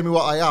place made me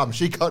what I am.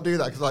 She can't do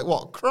that because, like,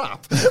 what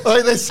crap?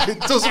 Like this, it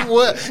doesn't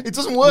work. It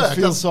doesn't work. We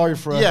feel sorry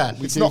for her. Yeah,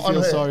 we it's do not feel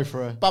on her. sorry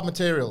for her. Bad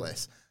material.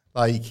 This,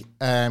 like,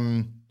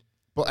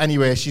 but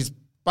anyway, she's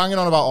banging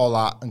on about all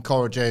that, and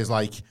Cora Jay's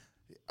like,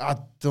 I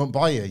don't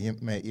buy you,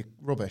 mate. You're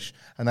rubbish.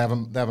 And they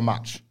have a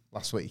match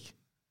last week.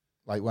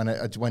 Like, when do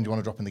you want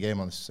to drop in the game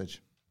on this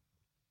stage?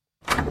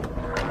 No.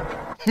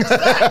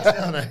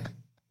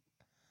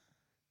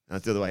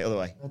 That's the other way.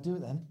 I'll do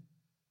it then.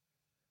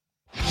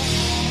 It's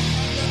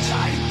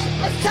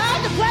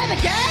time to play the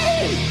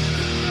game!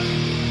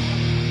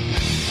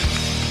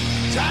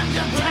 Time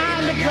to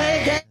play the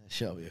game!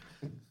 Show you.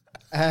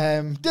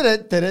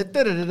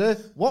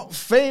 What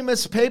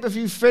famous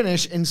pay-per-view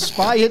finish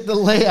inspired the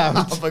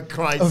layout For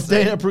Christ's of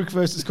Dana sake. Brooke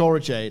versus Cora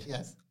Jade?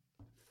 Yes.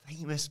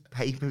 Famous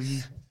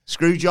pay-per-view.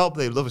 Screw job?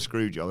 They love a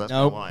screw job. That's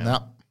Nope. why.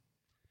 No.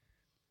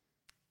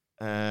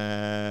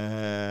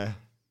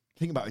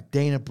 Think about it,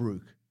 Dana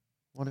Brooke.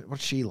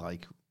 What's she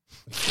like?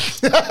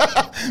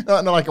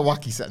 Not like a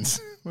wacky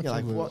sense. Yeah,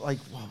 like what? Like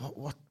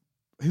what?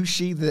 Who's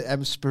she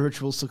the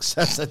spiritual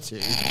successor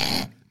to?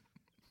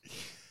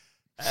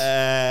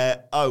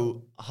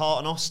 Hart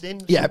and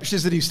Austin? Yeah,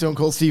 she's the new Stone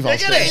Cold Steve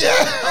Austin.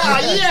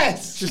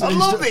 Yes! She's I the new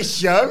love this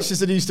show. She's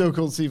the new Stone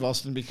Cold Steve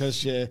Austin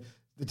because they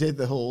did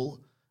the whole.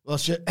 Well,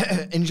 she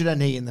injured her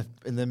knee in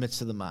the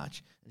midst of the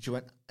match, and she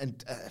went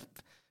and it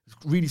was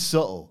really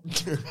subtle,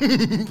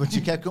 but she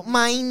kept going,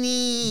 my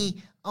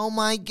knee. Oh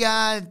my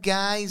God,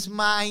 guys,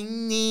 my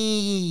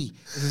knee.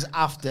 This is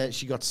after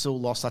she got so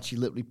lost that she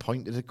literally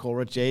pointed at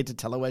Cora Jade to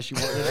tell her where she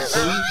wanted her to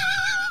see.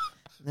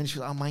 And then she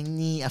was like, oh, my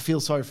knee. I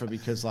feel sorry for her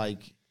because,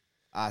 like,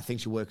 I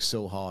think she works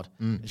so hard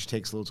and she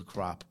takes loads of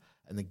crap.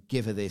 And they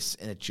give her this,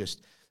 and it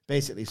just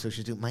basically, so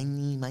she's doing, my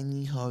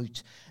knee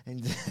hurt.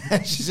 And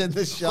she's in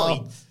the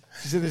sharp.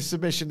 She's in the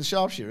submission, the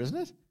sharpshooter, isn't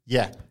it?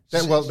 Yeah.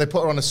 They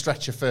put her on a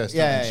stretcher first.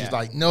 Yeah, and yeah. she's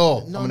like, no,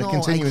 I'm going to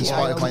continue in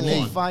spite of my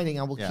knee. Keep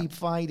fighting. I will keep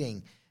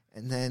fighting.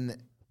 And then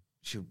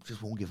she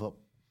just won't give up.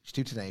 She's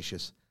too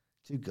tenacious,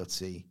 too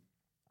gutsy.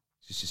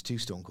 She's just too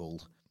stone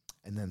cold.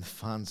 And then the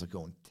fans are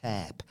going,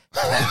 tap.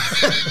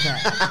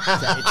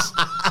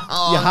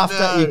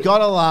 You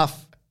gotta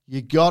laugh.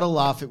 You gotta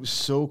laugh. It was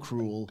so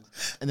cruel.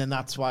 And then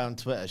that's why on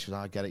Twitter, she was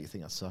like, I get it, you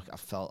think I suck. I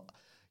felt,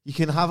 you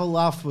can have a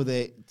laugh with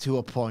it to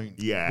a point.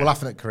 Yeah. We're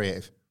laughing at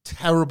creative.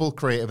 Terrible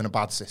creative and a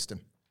bad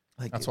system.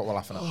 Like, That's what we're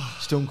laughing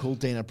at. Stone Cold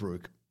Dana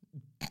Brooke.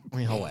 I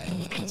mean, no way.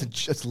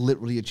 It's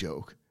literally a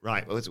joke.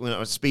 Right, well, we're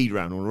on a speed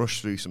round. We'll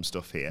rush through some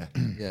stuff here.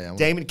 Yeah.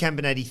 Damon Kemp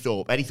and Eddie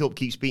Thorpe. Eddie Thorpe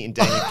keeps beating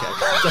Damon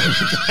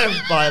Kemp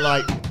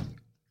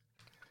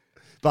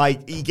by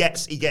he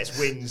gets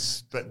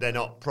wins, but they're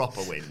not proper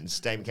wins.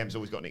 Damon Kemp's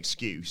always got an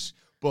excuse,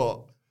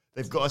 but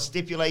they've got a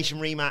stipulation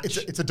rematch.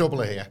 It's a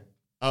doubler here.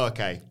 Oh,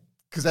 okay.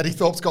 Because Eddie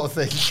Thorpe's got a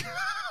thing.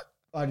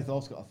 Eddie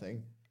Thorpe's got a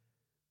thing.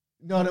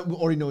 No, we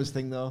already know his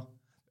thing, though.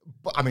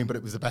 But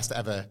it was the best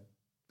ever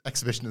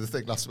exhibition of the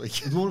thing last week.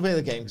 He won't play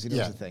the game because he knows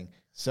Yeah. the thing.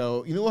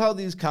 So, you know how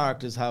these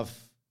characters have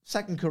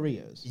second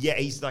careers? Yeah,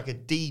 he's like a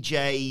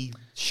DJ,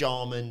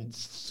 shaman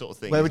sort of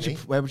thing.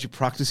 Where would you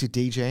practice your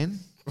DJing?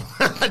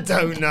 I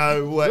don't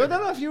know. I don't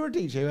know if you were a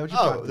DJ. Where would you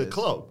practice? The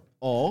club.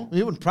 Or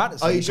you wouldn't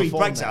practice. Oh, you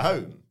practice at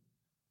home?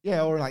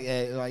 Yeah, or like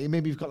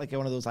maybe you've got like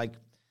one of those like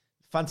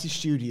fancy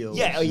studios.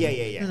 Yeah,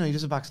 yeah. No, he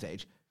does a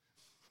backstage.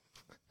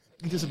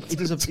 He does a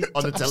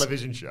on a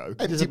television show.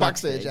 He does a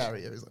backstage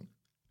area, isn't it?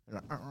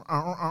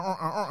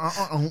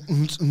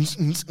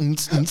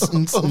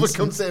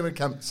 Overcome Saber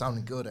Camp.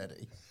 Sounding good,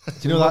 Eddie.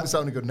 Do you know that?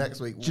 Sounding good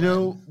next week. Do you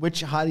know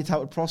which highly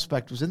touted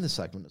prospect was in this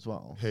segment as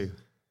well? Who?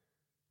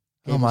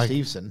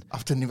 Stevenson. I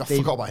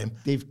forgot about him.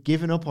 They've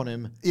given up on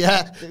him.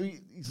 Yeah.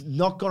 He's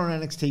not gone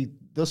on NXT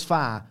thus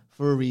far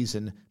for a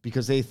reason,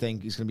 because they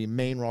think he's going to be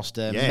main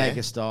roster,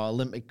 megastar,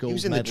 Olympic gold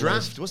medalist. He was in the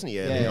draft, wasn't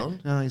he, early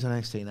on? No, he's on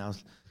NXT now.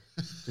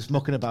 Just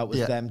mucking about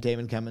with them,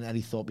 Damon Kemp and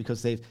Eddie Thorpe,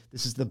 because this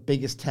is the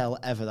biggest tell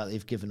ever that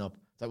they've given up.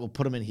 It's like, we'll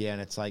put him in here,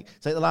 and it's like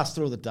the last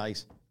throw of the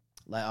dice.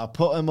 Like, I'll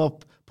put him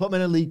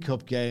in a League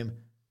Cup game.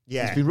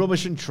 Yeah. He's been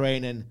rubbish in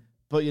training,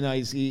 but, you know,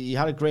 he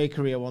had a great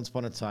career once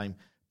upon a time.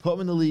 Put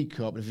him in the League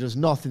Cup, and if there's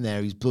nothing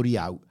there, he's bloody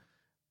out.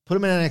 Put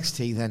him in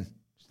NXT then.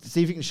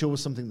 See if he can show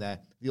us something there,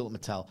 the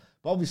ultimate tell.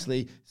 But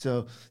obviously,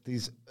 so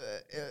these...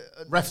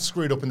 Ref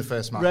screwed up in the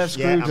first match. Ref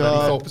screwed up. He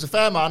thought, it's a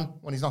fair man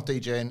when he's not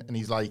DJing, and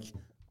he's like,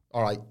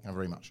 all right, have a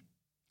rematch.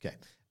 Okay.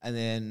 And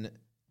then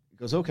he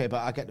goes, okay,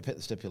 but I get to pick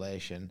the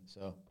stipulation,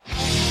 so...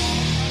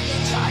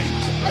 It's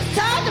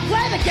time to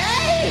play the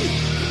game!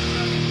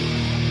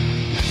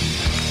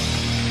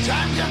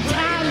 Time to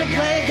play the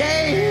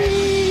game!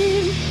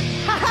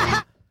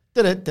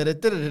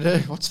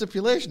 What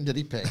stipulation did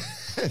he pick?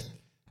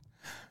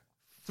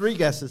 3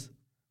 guesses.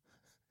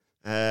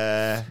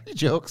 3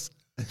 jokes.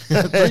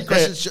 3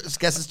 questions,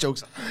 guesses,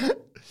 jokes.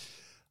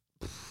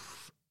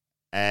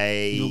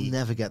 You'll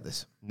never get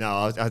this.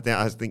 No, I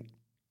think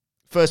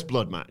First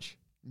Blood match.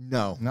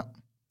 No.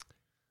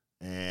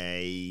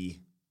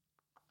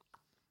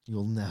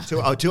 You'll never.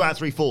 2 out of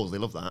 3 falls. They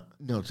love that.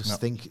 No,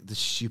 think the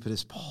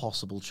stupidest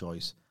possible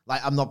choice. Like,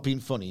 I'm not being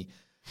funny.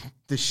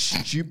 The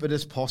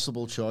stupidest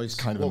possible choice.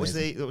 Kind of what was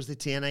the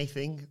TNA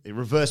thing? The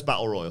reverse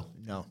battle royal.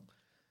 No.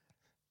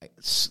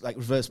 It's like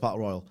reverse battle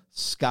royal,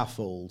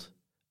 scaffold,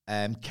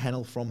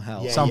 kennel from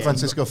hell. San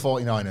Francisco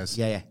 49ers.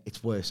 Yeah.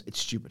 It's worse. It's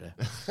stupider.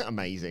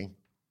 Amazing.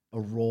 A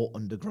Raw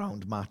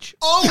Underground match.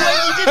 Oh,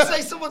 wait, you did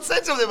say someone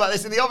said something about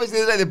this in the office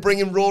the other day. They're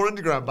bringing Raw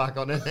Underground back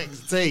on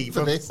NXT.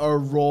 For this. A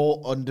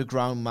Raw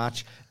Underground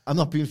match. I'm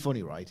not being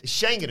funny, right? Is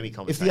Shane going to be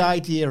commentating? If the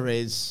idea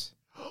is...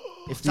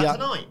 Is that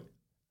tonight?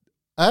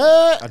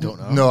 I don't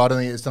know. No, I don't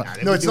think it's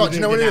tonight. No, it's not. Do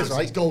you know what it is,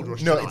 right? It's Gold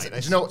Rush tonight.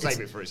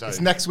 It's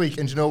next week.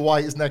 And do you know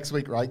why it's next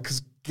week, right?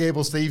 Because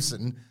Gable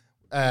Stevenson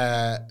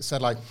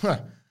said, like,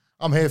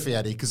 I'm here for you,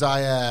 Eddie, because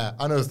I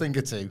know a thing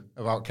or two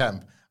about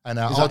Kemp. And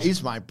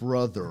he's my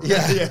brother.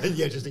 Yeah,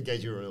 just in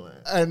case you were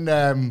aware. And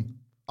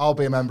I'll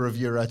be a member of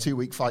your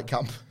 2-week fight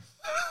camp.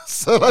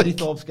 So, like, Eddie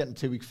Thorpe's getting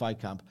 2-week fight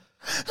camp.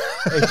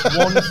 It's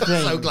one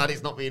thing. So glad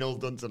it's not being all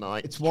done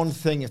tonight. It's one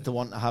thing if they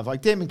want to have,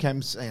 like, Damon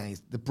Kemp's,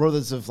 the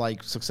brothers of,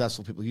 like,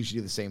 successful people usually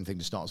do the same thing,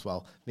 just not as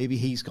well. Maybe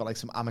he's got, like,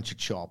 some amateur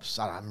chops.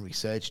 I haven't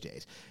researched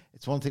it.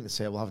 It's one thing to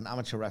say, we'll have an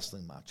amateur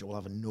wrestling match, or we'll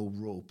have a no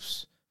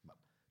ropes.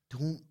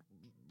 Don't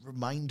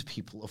remind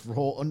people of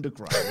Raw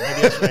Underground.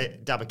 Maybe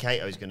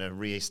Dabba-Kato is going to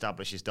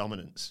re-establish his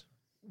dominance.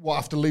 What,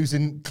 after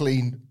losing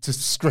clean to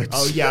Scripps?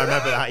 Oh, yeah, I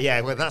remember that.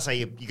 Yeah, well, that's how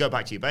you go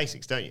back to your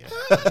basics, don't you?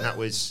 And that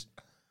was...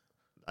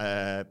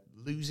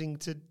 losing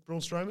to Braun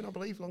Strowman, I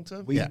believe, long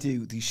term. We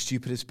do the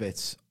stupidest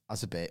bits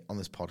as a bit on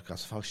this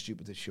podcast of how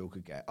stupid this show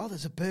could get. Oh,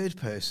 there's a bird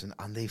person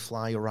and they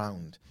fly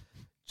around.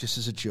 Just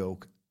as a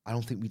joke, I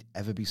don't think we'd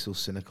ever be so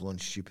cynical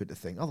and stupid to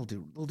think, they'll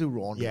do Raw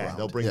Underground. Yeah,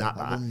 they'll bring that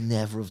back. They'll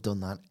never have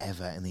done that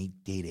ever, and they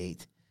did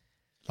it.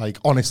 Like,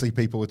 honestly,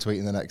 people were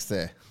tweeting the next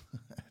day.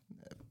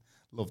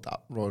 Love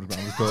that. Raw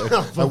Underground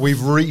was good.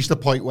 We've reached the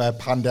point where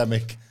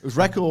pandemic... It was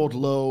record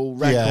low,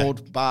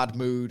 bad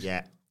mood.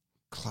 Yeah.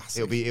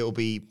 Classic. It'll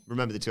be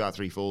remember the 2 out of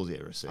 3 falls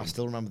era soon. I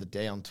still remember the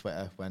day on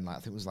Twitter when, like, I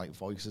think it was like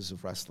Voices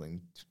of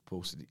Wrestling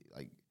posted,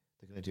 like,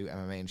 they're going to do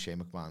MMA and Shane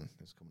McMahon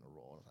is coming to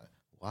Raw. I was like,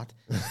 what?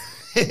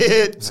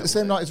 It's the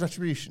same night as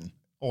Retribution,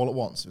 all at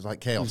once. It was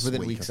like chaos. It was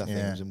within weeks, I think.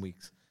 It was in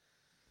weeks.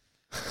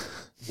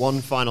 One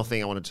final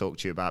thing I want to talk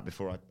to you about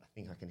before I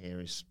think I can hear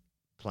his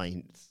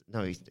plane.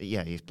 No, he's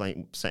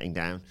playing, setting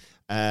down.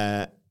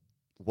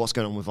 What's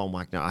going on with Von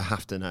Wagner? I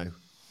have to know.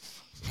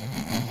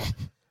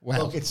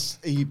 Well, look,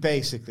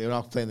 we're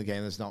not playing the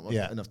game. There's not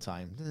enough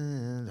time.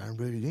 I'm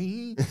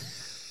ready.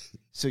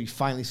 So he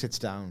finally sits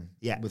down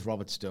with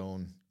Robert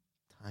Stone.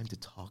 Time to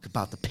talk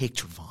about the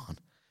picture, Vaughn.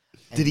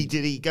 Did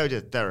he go to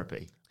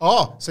therapy?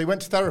 Oh, so he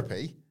went to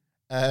therapy.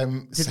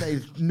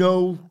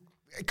 No.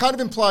 It kind of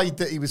implied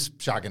that he was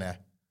shagging her.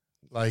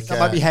 Like, that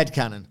might be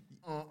headcanon.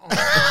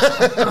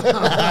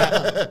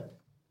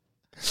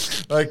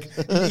 Like,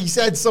 he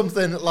said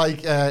something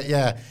like,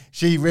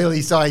 she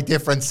really saw a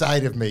different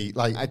side of me.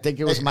 Like, I think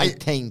it was my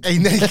taint. A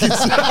naked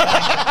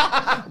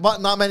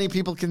not many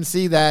people can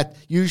see that.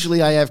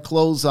 Usually I have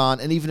clothes on,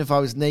 and even if I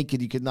was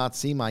naked, you could not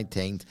see my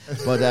taint.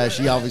 But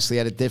she obviously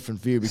had a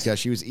different view because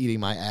she was eating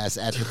my ass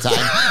at the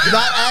time.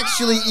 Not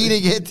actually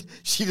eating it.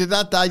 She did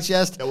not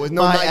digest There was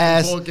no my knife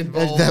ass. and fork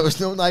involved. There was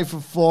no knife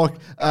and fork.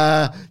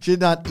 She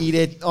did not eat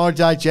it or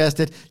digest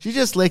it. She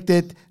just licked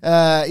it,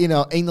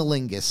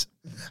 analingus.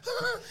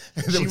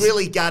 She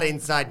really got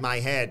inside my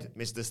head,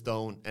 Mr.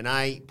 Stone, and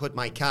I put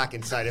my cock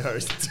inside of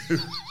hers too.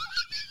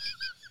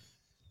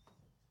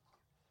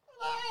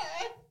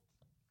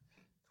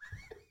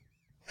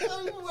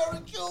 Are you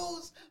wearing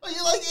shoes? Are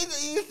you like,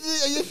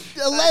 are you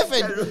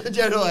 11?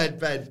 General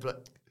headband,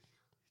 but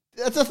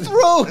That's a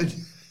throat.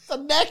 It's a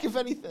neck, if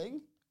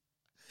anything.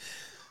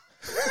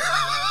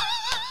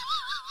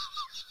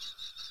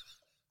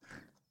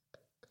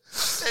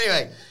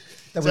 anyway.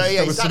 There So was- yeah,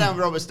 there he was sat some- down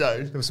with Robert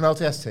Stone. There was some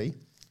LTST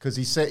because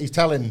he's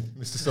telling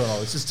Mr. Stone,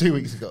 this is 2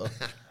 weeks ago.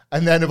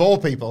 And then, of all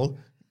people,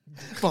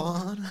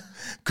 Vaughn,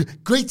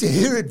 great to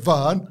hear it,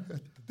 Vaughn. I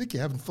think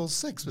you're having full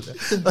sex with it.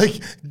 Like,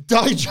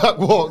 Dijak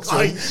walks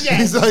in. yes.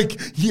 He's like,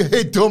 you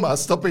hey, dumbass,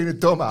 stop being a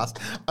dumbass.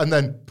 And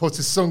then puts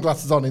his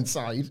sunglasses on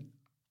inside.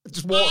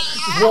 Just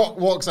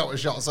walks out of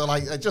shot. So,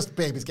 like, just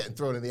babies getting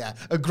thrown in the air.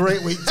 A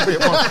great week to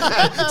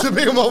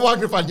be a Mo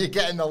Wagner fan. You're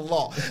getting a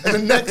lot. And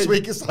then next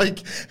week, it's like,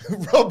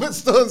 Robert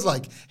Stone's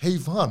like, hey,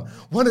 Vaughn,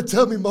 want to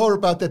tell me more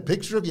about that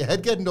picture of your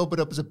head getting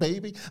opened up as a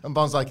baby? And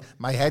Vaughn's like,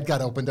 my head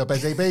got opened up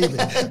as a baby.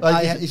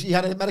 Like, He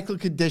had a medical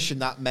condition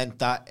that meant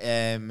that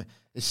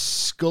his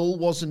skull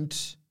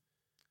wasn't...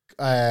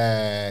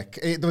 there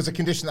was a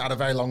condition that had a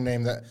very long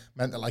name that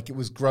meant that, like, it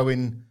was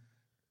growing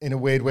in a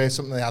weird way,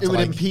 something they had It to, would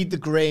like... impede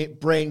the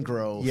brain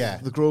growth. Yeah.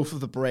 The growth of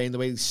the brain, the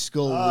way the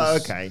skull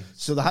was. Okay.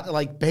 So they had to,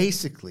 like,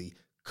 basically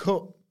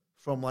cut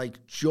from,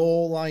 like,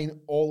 jawline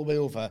all the way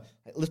over,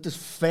 like, lift his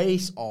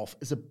face off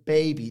as a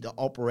baby to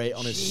operate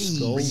on his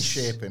skull.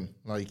 Reshaping.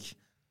 Like,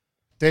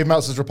 Dave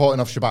Meltzer's reporting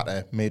off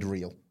Shibata made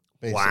real,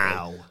 basically.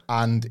 Wow.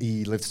 And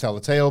he lived to tell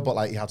the tale, but,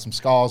 like, he had some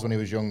scars when he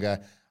was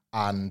younger,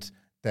 and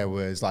there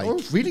was, like... Oh,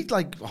 it's really,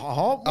 like,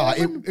 hard.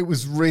 It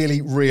was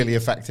really, really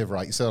effective,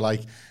 right? So,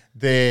 like,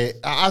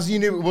 as you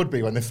knew it would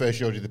be when they first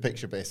showed you the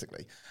picture,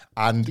 basically.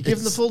 And You give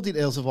them the full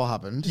details of what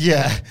happened.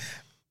 Yeah.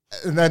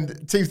 And then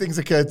two things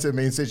occurred to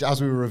me and Sid, as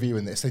we were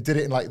reviewing this. They did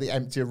it in, like, the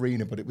empty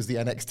arena, but it was the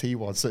NXT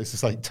one, so it's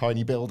this, like,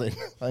 tiny building.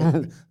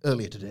 Like,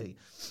 earlier today.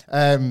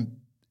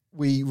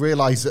 We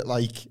realised that,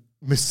 like,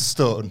 Mr.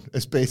 Stone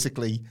is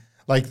basically...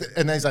 Like,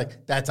 and then he's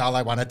like, that's all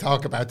I want to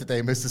talk about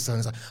today, Mr. Stone.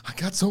 He's like, I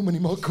got so many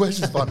more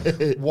questions, but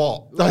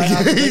what? Like,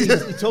 he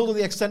told her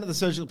the extent of the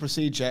surgical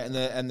procedure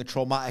and the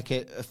traumatic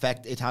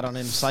effect it had on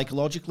him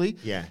psychologically.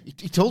 Yeah.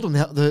 He told him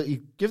he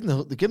give him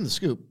the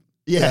scoop.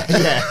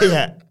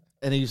 Yeah.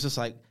 And he was just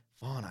like,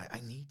 Vaughn, I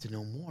need to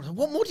know more.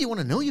 What more do you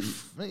want to know?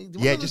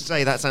 Just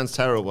say that sounds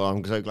terrible.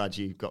 I'm so glad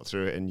you got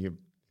through it and you're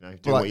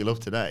doing what you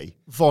love today.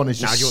 Vaughn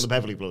is Now just... do you want the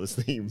Beverly Brothers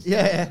theme?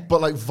 Yeah. But,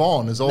 like,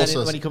 Vaughn is And also...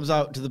 then when he comes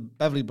out to the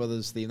Beverly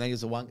Brothers theme, then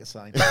he's a wanker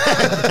sign.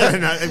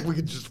 No, we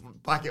could just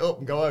pack it up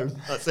and go home.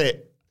 That's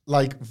it.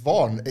 Like,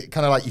 Vaughn, it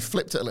kind of, like, you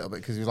flipped it a little bit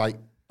because he was like,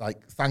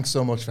 thanks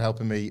so much for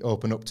helping me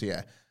open up to you.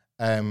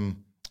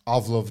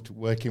 I've loved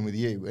working with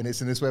you. And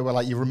it's in this way where,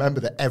 like, you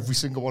remember that every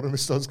single one of Mr.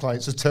 Stone's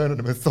clients had turned on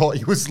him and thought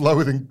he was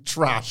lower than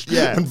trash.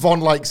 Yeah. And Vaughn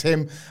likes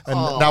him. And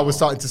now we're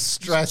starting to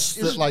stress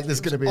that, like, there's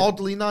going to be...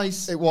 oddly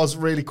nice. It was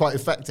really quite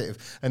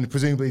effective. And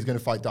presumably he's going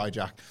to fight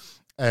Dijak.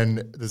 And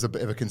there's a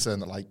bit of a concern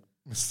that, like,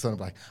 Mr. Stone will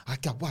be like, I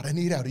got what I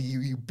need out of you,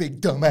 you big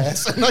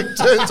dumbass. And, like,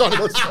 turns on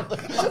him or something.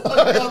 That's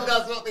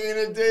what they're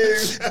going to do.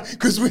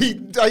 Because we,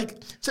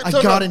 like... I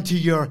got into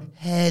your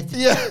head.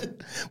 Yeah.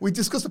 We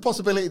discussed the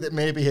possibility that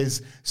maybe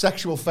his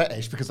sexual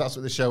fetish, because that's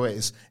what the show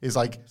is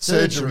like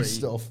surgery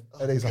stuff.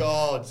 And he's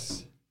God.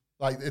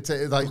 like it's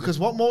like... Because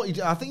what more...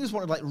 I think he just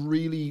wanted, like,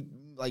 really,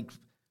 like,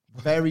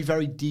 very,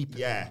 very deep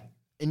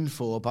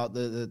info about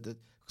the...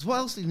 Because what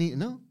else did he need to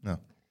know? No.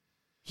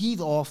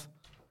 Heave off.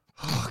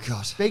 Oh,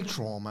 God. Big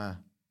trauma,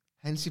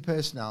 hence your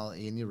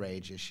personality and your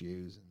rage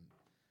issues.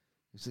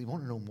 And so you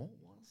want to know more?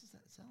 What else is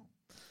that to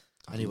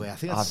tell? Anyway, I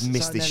think I've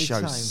missed this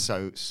show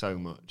so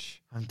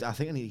much. I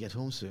think I need to get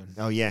home soon.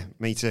 Oh, yeah,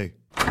 me too.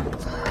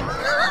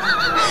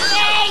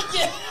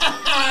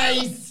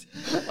 Nice!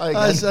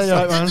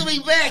 Good to be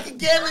back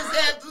again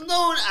this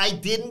afternoon. I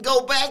didn't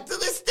go back to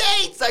the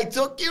States. I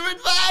took your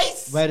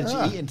advice. Where did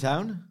you eat in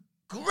town?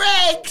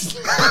 Greg's.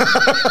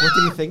 What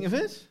did you think of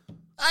it?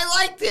 I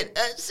liked it.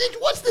 Sid,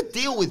 what's the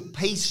deal with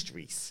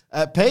pastries?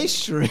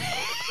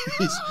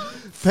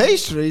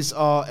 Pastries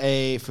are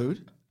a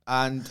food,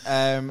 and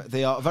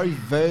they are very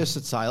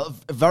versatile,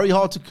 very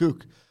hard to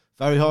cook.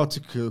 Very hard to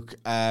cook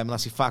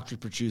unless you factory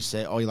produce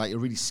it or you're like a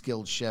really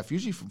skilled chef,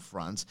 usually from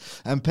France.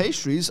 And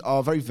pastries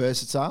are very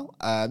versatile.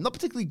 Not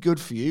particularly good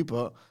for you,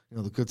 but you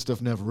know the good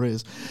stuff never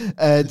is.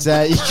 And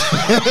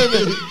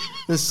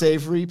the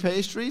savoury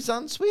pastries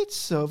and sweets,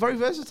 so very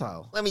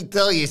versatile. Let me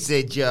tell you,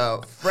 Sid,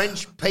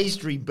 French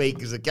pastry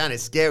bakers are kind of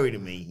scary to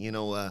me. You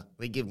know,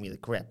 they give me the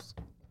creps.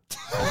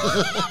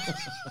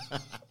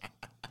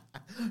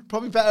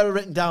 Probably better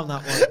written down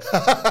that one.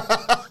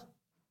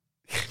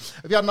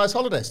 Have you had a nice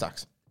holiday,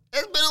 Stacks?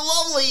 It's been a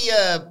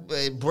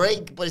lovely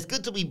break, but it's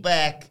good to be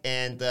back.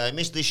 And I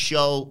missed this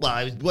show. Well,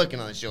 I was working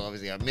on the show,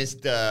 obviously. I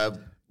missed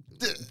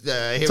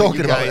hearing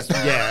Talking you guys.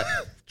 about it. Yeah,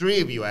 three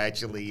of you,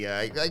 actually.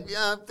 I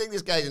think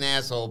this guy's an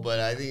asshole,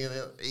 but I think,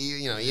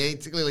 he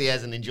clearly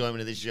has an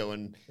enjoyment of this show,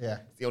 and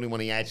it's the only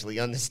one he actually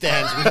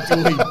understands week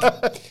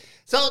to week.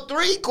 So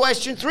 3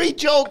 questions, 3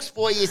 jokes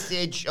for you,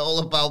 Sid, all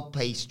about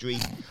pastry.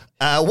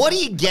 What do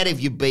you get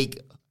if you bake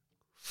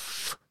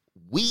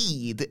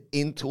weed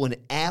into an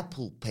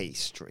apple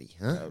pastry?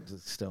 Huh?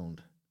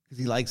 Stoned. Because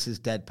he likes his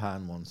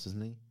deadpan ones,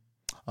 doesn't he?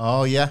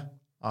 Oh, yeah.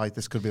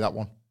 This could be that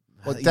one.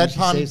 But He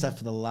deadpan, saves that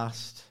for the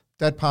last.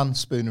 deadpan,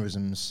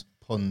 spoonerisms,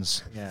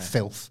 puns,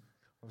 filth.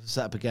 What's the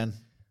setup again?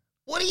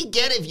 What do you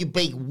get if you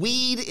bake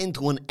weed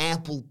into an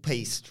apple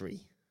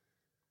pastry?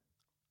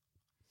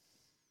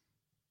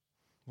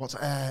 What's,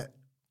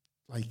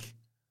 like,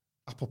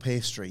 apple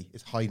pastry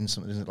is hiding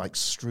something, isn't it? Like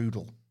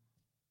strudel.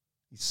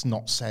 It's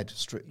not said.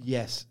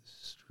 Yes.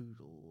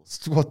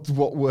 Strudel.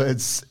 What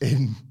words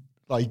in,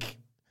 like,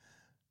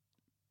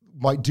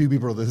 Mike Doobie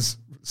Brothers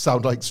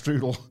sound like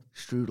strudel?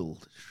 Strudel.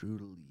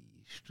 Strudoobie.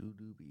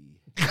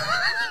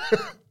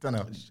 Don't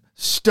know.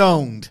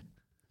 Stoned.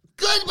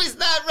 Good, but it's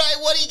not right.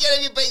 What do you get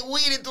if you bake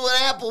weed into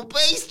an apple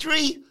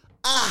pastry?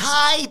 A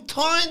high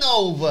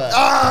turnover.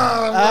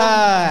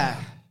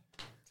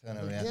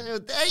 Turnover, yeah.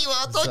 There you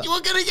are. I thought you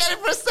were going to get it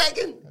for a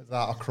second. Is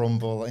that a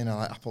crumble, like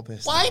apple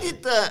pastry? Why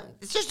did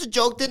it's just a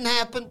joke, didn't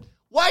happen.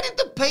 Why did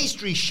the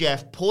pastry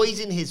chef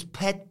poison his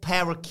pet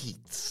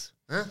parakeets?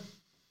 Huh?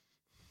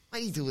 Why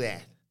did he do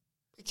that?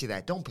 Picture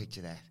that. Don't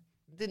picture that.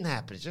 It didn't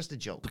happen. It's just a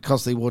joke.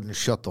 Because they wouldn't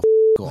shut the up.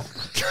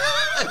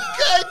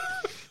 Good.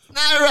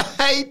 Not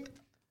right.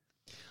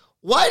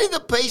 Why did the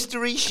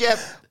pastry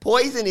chef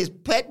poison his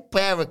pet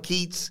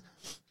parakeets?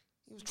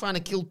 He was trying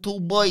to kill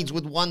 2 birds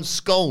with 1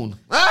 scone.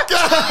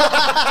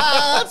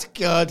 That's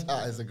good.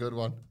 That is a good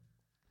one.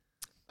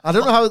 I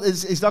don't know how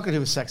he's not going to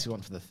do a sexy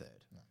one for the 3rd.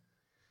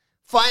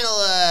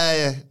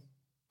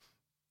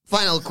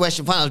 Final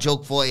question, final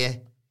joke for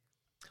you.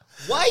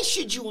 Why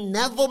should you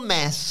never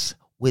mess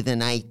with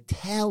an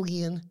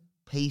Italian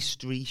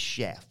pastry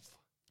chef?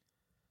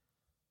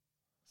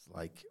 It's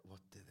like, what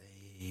do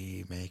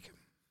they make?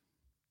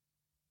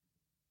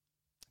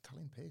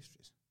 Italian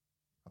pastries.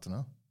 I don't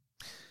know.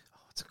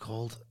 What's it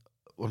called?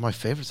 One of my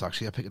favourites,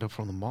 actually. I pick it up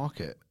from the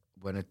market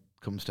when it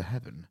comes to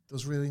heaven.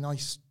 Those really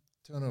nice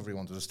turnover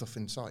ones with the stuff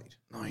inside.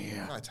 Oh,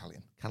 yeah. Not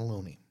Italian.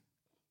 Cannelloni.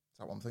 Is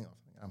that one thing?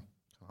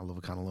 I love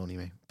a cannelloni,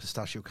 mate.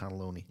 Pistachio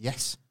cannelloni.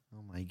 Yes.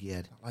 Oh, my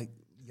God. Like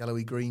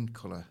yellowy green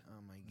colour.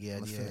 Oh, my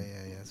God.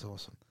 Yeah. It's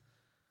awesome.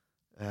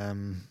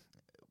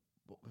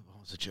 What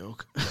was the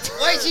joke?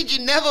 Why should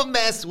you never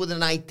mess with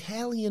an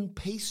Italian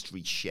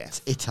pastry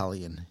chef? It's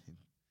Italian.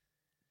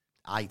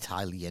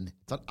 Italian.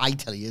 It's not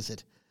Italy, is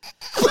it?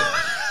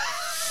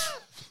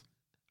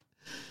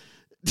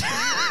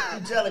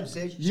 Tell him,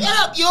 Sid. Shut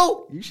up,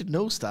 you! You should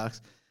know,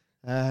 Starks.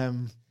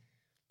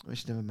 We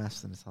should never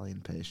mess with an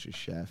Italian pastry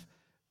chef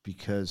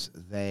because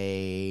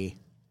they...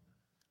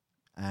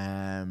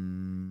 I've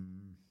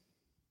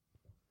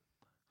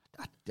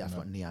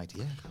got any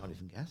idea. I can't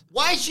even guess.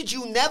 Why should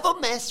you never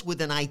mess with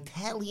an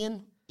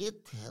Italian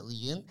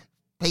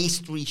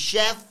pastry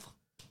chef?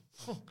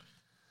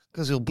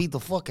 Because he'll beat the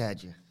fuck out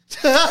of you.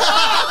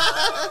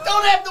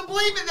 Don't have to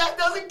believe it. That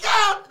doesn't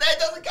count.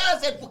 I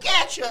said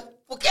focaccia.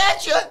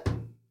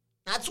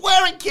 Not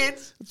swearing,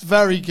 kids. It's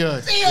very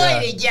good. See you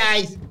later,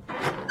 guys.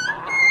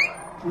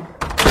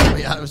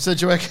 Adam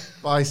Sidgwick.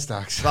 Bye,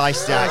 Stacks.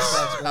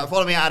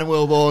 Follow me at Adam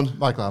Wilborn.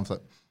 Michael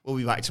Hamflet. We'll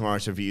be back tomorrow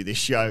to review this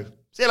show.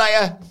 See you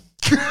later.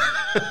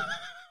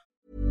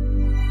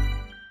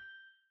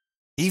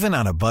 Even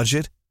on a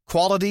budget,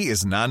 quality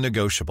is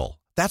non-negotiable.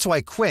 That's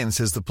why Quince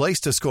is the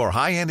place to score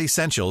high-end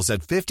essentials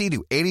at 50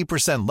 to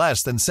 80%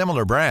 less than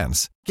similar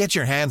brands. Get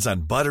your hands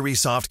on buttery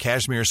soft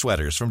cashmere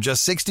sweaters from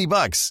just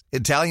 $60,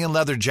 Italian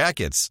leather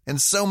jackets, and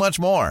so much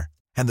more.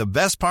 And the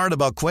best part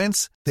about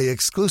Quince, they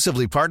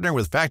exclusively partner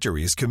with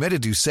factories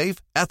committed to safe,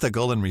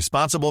 ethical, and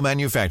responsible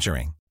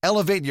manufacturing.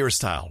 Elevate your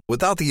style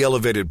without the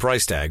elevated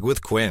price tag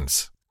with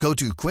Quince. Go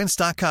to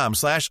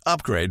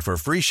quince.com/upgrade for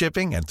free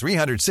shipping and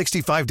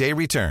 365-day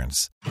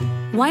returns.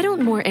 Why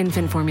don't more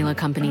infant formula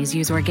companies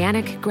use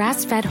organic,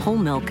 grass-fed whole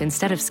milk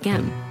instead of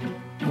skim?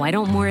 Why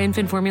don't more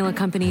infant formula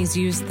companies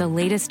use the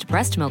latest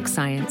breast milk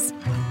science?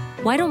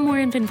 Why don't more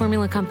infant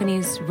formula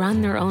companies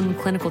run their own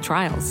clinical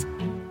trials?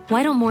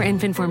 Why don't more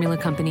infant formula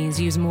companies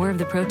use more of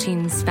the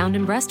proteins found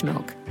in breast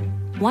milk?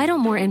 Why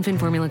don't more infant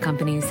formula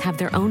companies have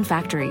their own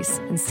factories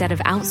instead of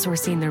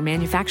outsourcing their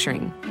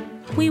manufacturing?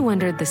 We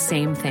wondered the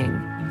same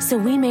thing. So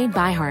we made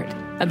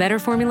ByHeart, a better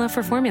formula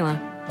for formula.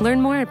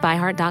 Learn more at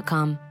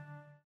byheart.com.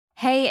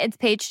 Hey, it's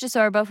Paige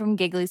DeSorbo from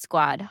Giggly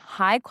Squad.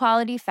 High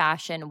quality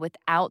fashion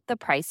without the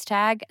price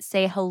tag.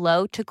 Say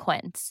hello to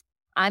Quince.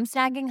 I'm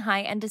snagging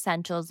high-end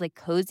essentials like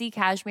cozy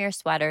cashmere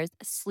sweaters,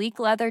 sleek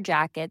leather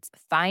jackets,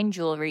 fine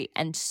jewelry,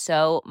 and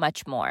so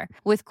much more.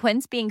 With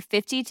Quince being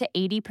 50 to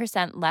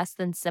 80% less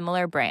than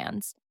similar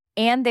brands.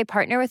 And they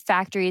partner with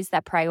factories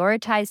that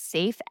prioritize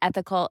safe,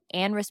 ethical,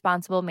 and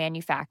responsible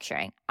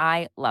manufacturing.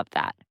 I love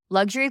that.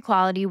 Luxury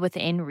quality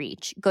within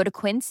reach. Go to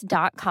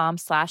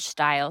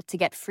quince.com/style to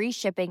get free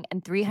shipping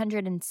and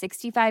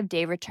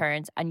 365-day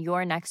returns on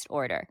your next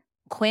order.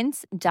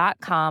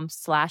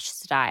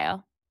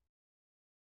 Quince.com/style.